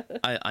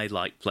I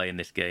like playing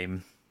this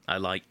game. I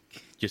like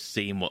just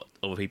seeing what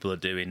other people are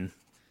doing.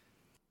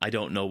 I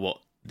don't know what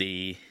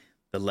the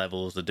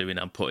levels are doing.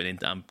 I'm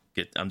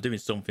doing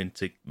something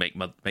to make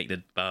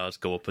the bars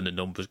go up and the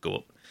numbers go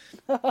up.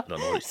 I don't know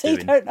what it's So you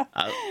doing. don't know.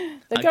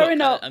 They're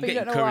going up, I'm but you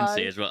getting don't know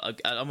currency why. as well.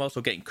 I'm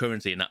also getting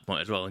currency in that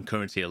point as well, and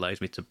currency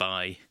allows me to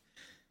buy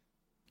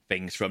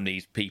things from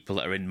these people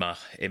that are in my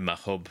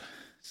hub,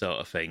 sort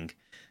of thing.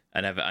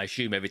 And I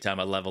assume every time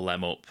I level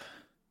them up,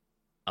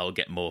 I'll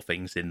get more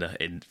things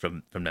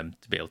from them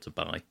to be able to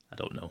buy. I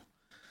don't know.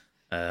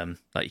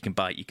 Like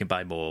you can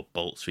buy more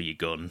bolts for your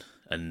gun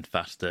and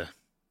faster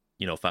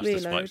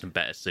Reload. swipes and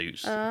better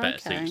suits.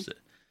 Okay.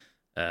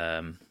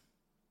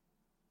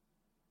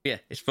 Yeah,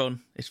 it's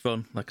fun. It's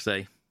fun, like I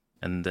say,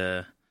 and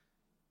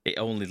it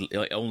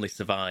only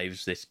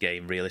survives this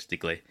game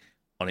realistically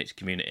on its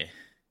community.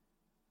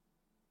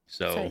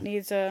 So it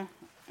needs to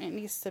be.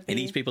 it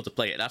needs people to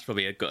play it. That's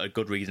probably a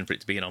good reason for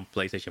it to be on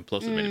PlayStation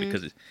Plus at the minute,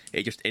 because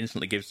it just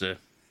instantly gives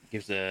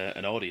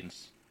an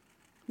audience.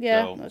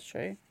 Yeah, so that's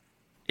true.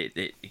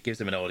 It gives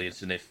them an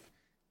audience, and if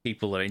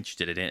people are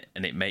interested in it,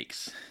 and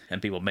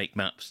people make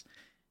maps,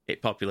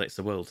 it populates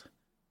the world,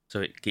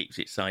 so it keeps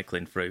it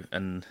cycling through.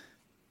 And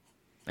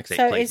like I say,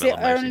 So plays is well it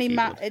on mouse and only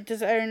keyboard. it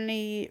does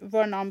only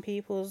run on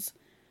people's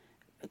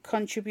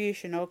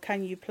contribution, or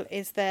can you?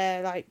 Is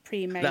there like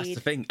pre-made? That's the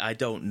thing. I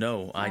don't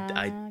know.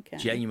 I okay.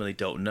 genuinely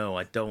don't know.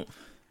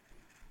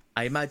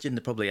 I imagine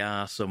there probably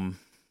are some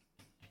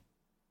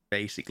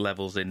basic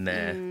levels in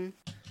there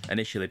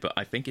initially, but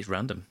I think it's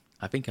random.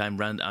 I think I'm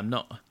random. I'm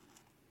not.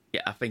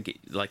 Yeah, I think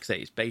like I say,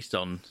 it's based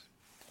on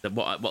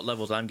what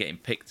levels I'm getting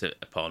picked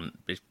upon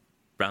is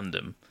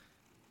random,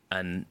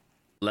 and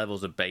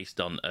levels are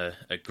based on are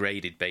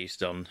graded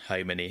based on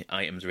how many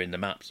items are in the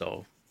map.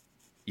 So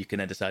you can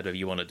then decide whether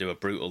you want to do a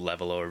brutal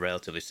level or a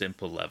relatively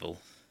simple level.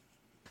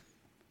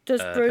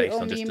 Does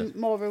brutal on just mean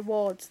more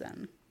rewards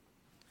then?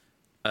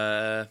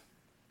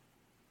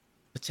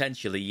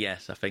 Potentially,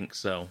 yes. I think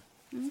so.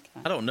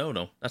 Okay. I don't know.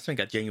 No, I think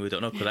I genuinely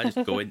don't know, because I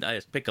just go in, I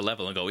just pick a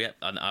level and go, yep,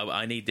 and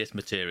I need this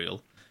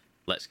material.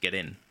 Let's get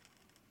in.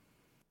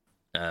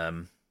 I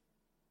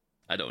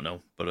don't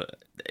know, but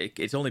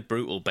it's only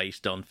brutal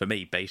based on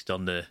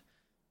the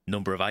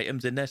number of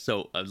items in there.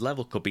 So a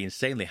level could be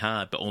insanely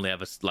hard, but only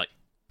have a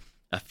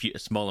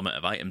small amount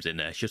of items in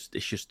there. It's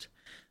just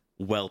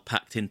well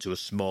packed into a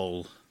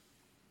small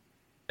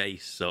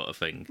base sort of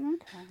thing.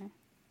 Okay.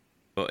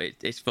 But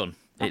it's fun.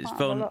 It's have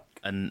a fun, look.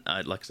 and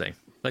like I say,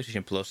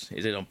 PlayStation Plus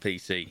is it on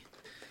PC?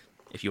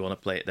 If you want to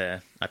play it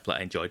there, I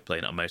enjoyed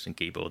playing it on mouse and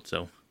keyboard.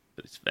 So,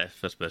 but it's a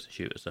first-person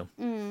shooter. So,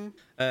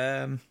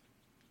 and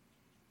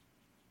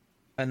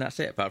that's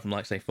it. Apart from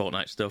like say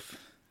Fortnite stuff,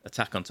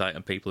 Attack on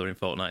Titan. People are in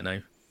Fortnite now.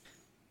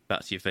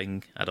 That's your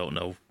thing. I don't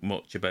know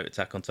much about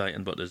Attack on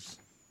Titan, but there's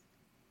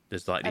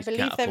like I these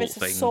believe catapult there is a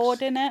things.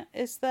 sword in it.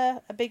 Is there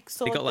a big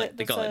sword?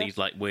 They got like these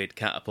like weird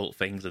catapult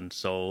things and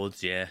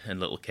swords, yeah, and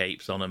little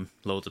capes on them.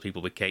 Loads of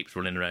people with capes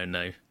running around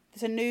now.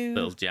 There's a new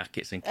Little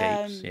jackets and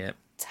capes, yeah.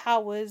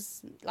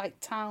 towers, like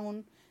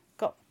town,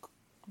 got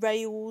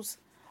rails.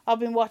 I've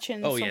been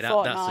watching Oh some yeah,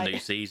 Fortnite. that's the new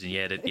season.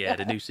 Yeah,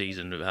 the new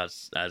season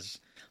has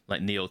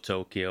like Neo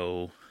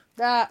Tokyo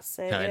That's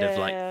it. kind of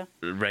like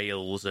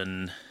rails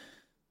and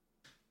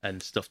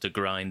stuff to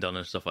grind on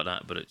and stuff like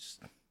that. But it's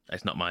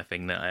not my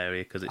thing, that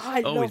area, because it's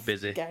always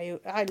busy.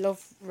 I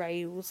love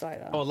rails like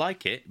that. Oh, I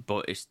like it,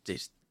 but it's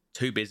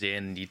too busy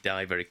and you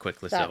die very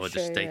quickly. So That's I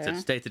just true,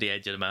 stay to the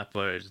edge of the map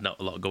where there's not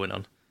a lot going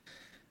on.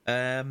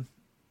 Other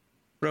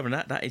than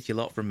that is your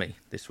lot from me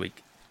this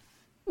week.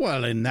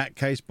 Well, in that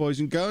case, boys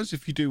and girls,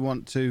 if you do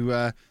want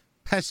to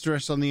pester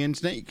us on the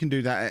internet, you can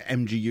do that at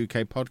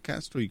MGUK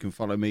Podcast, or you can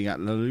follow me at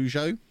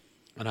Lelujo.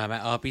 And I'm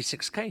at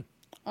RB6K.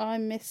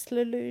 I'm Miss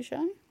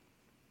Lelujo.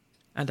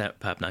 And at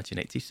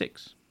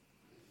Pab1986.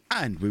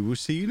 And we will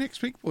see you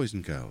next week, boys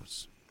and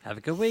girls. Have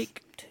a good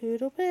week.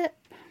 Toodle bit.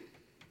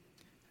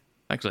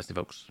 Thanks for listening,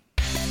 folks.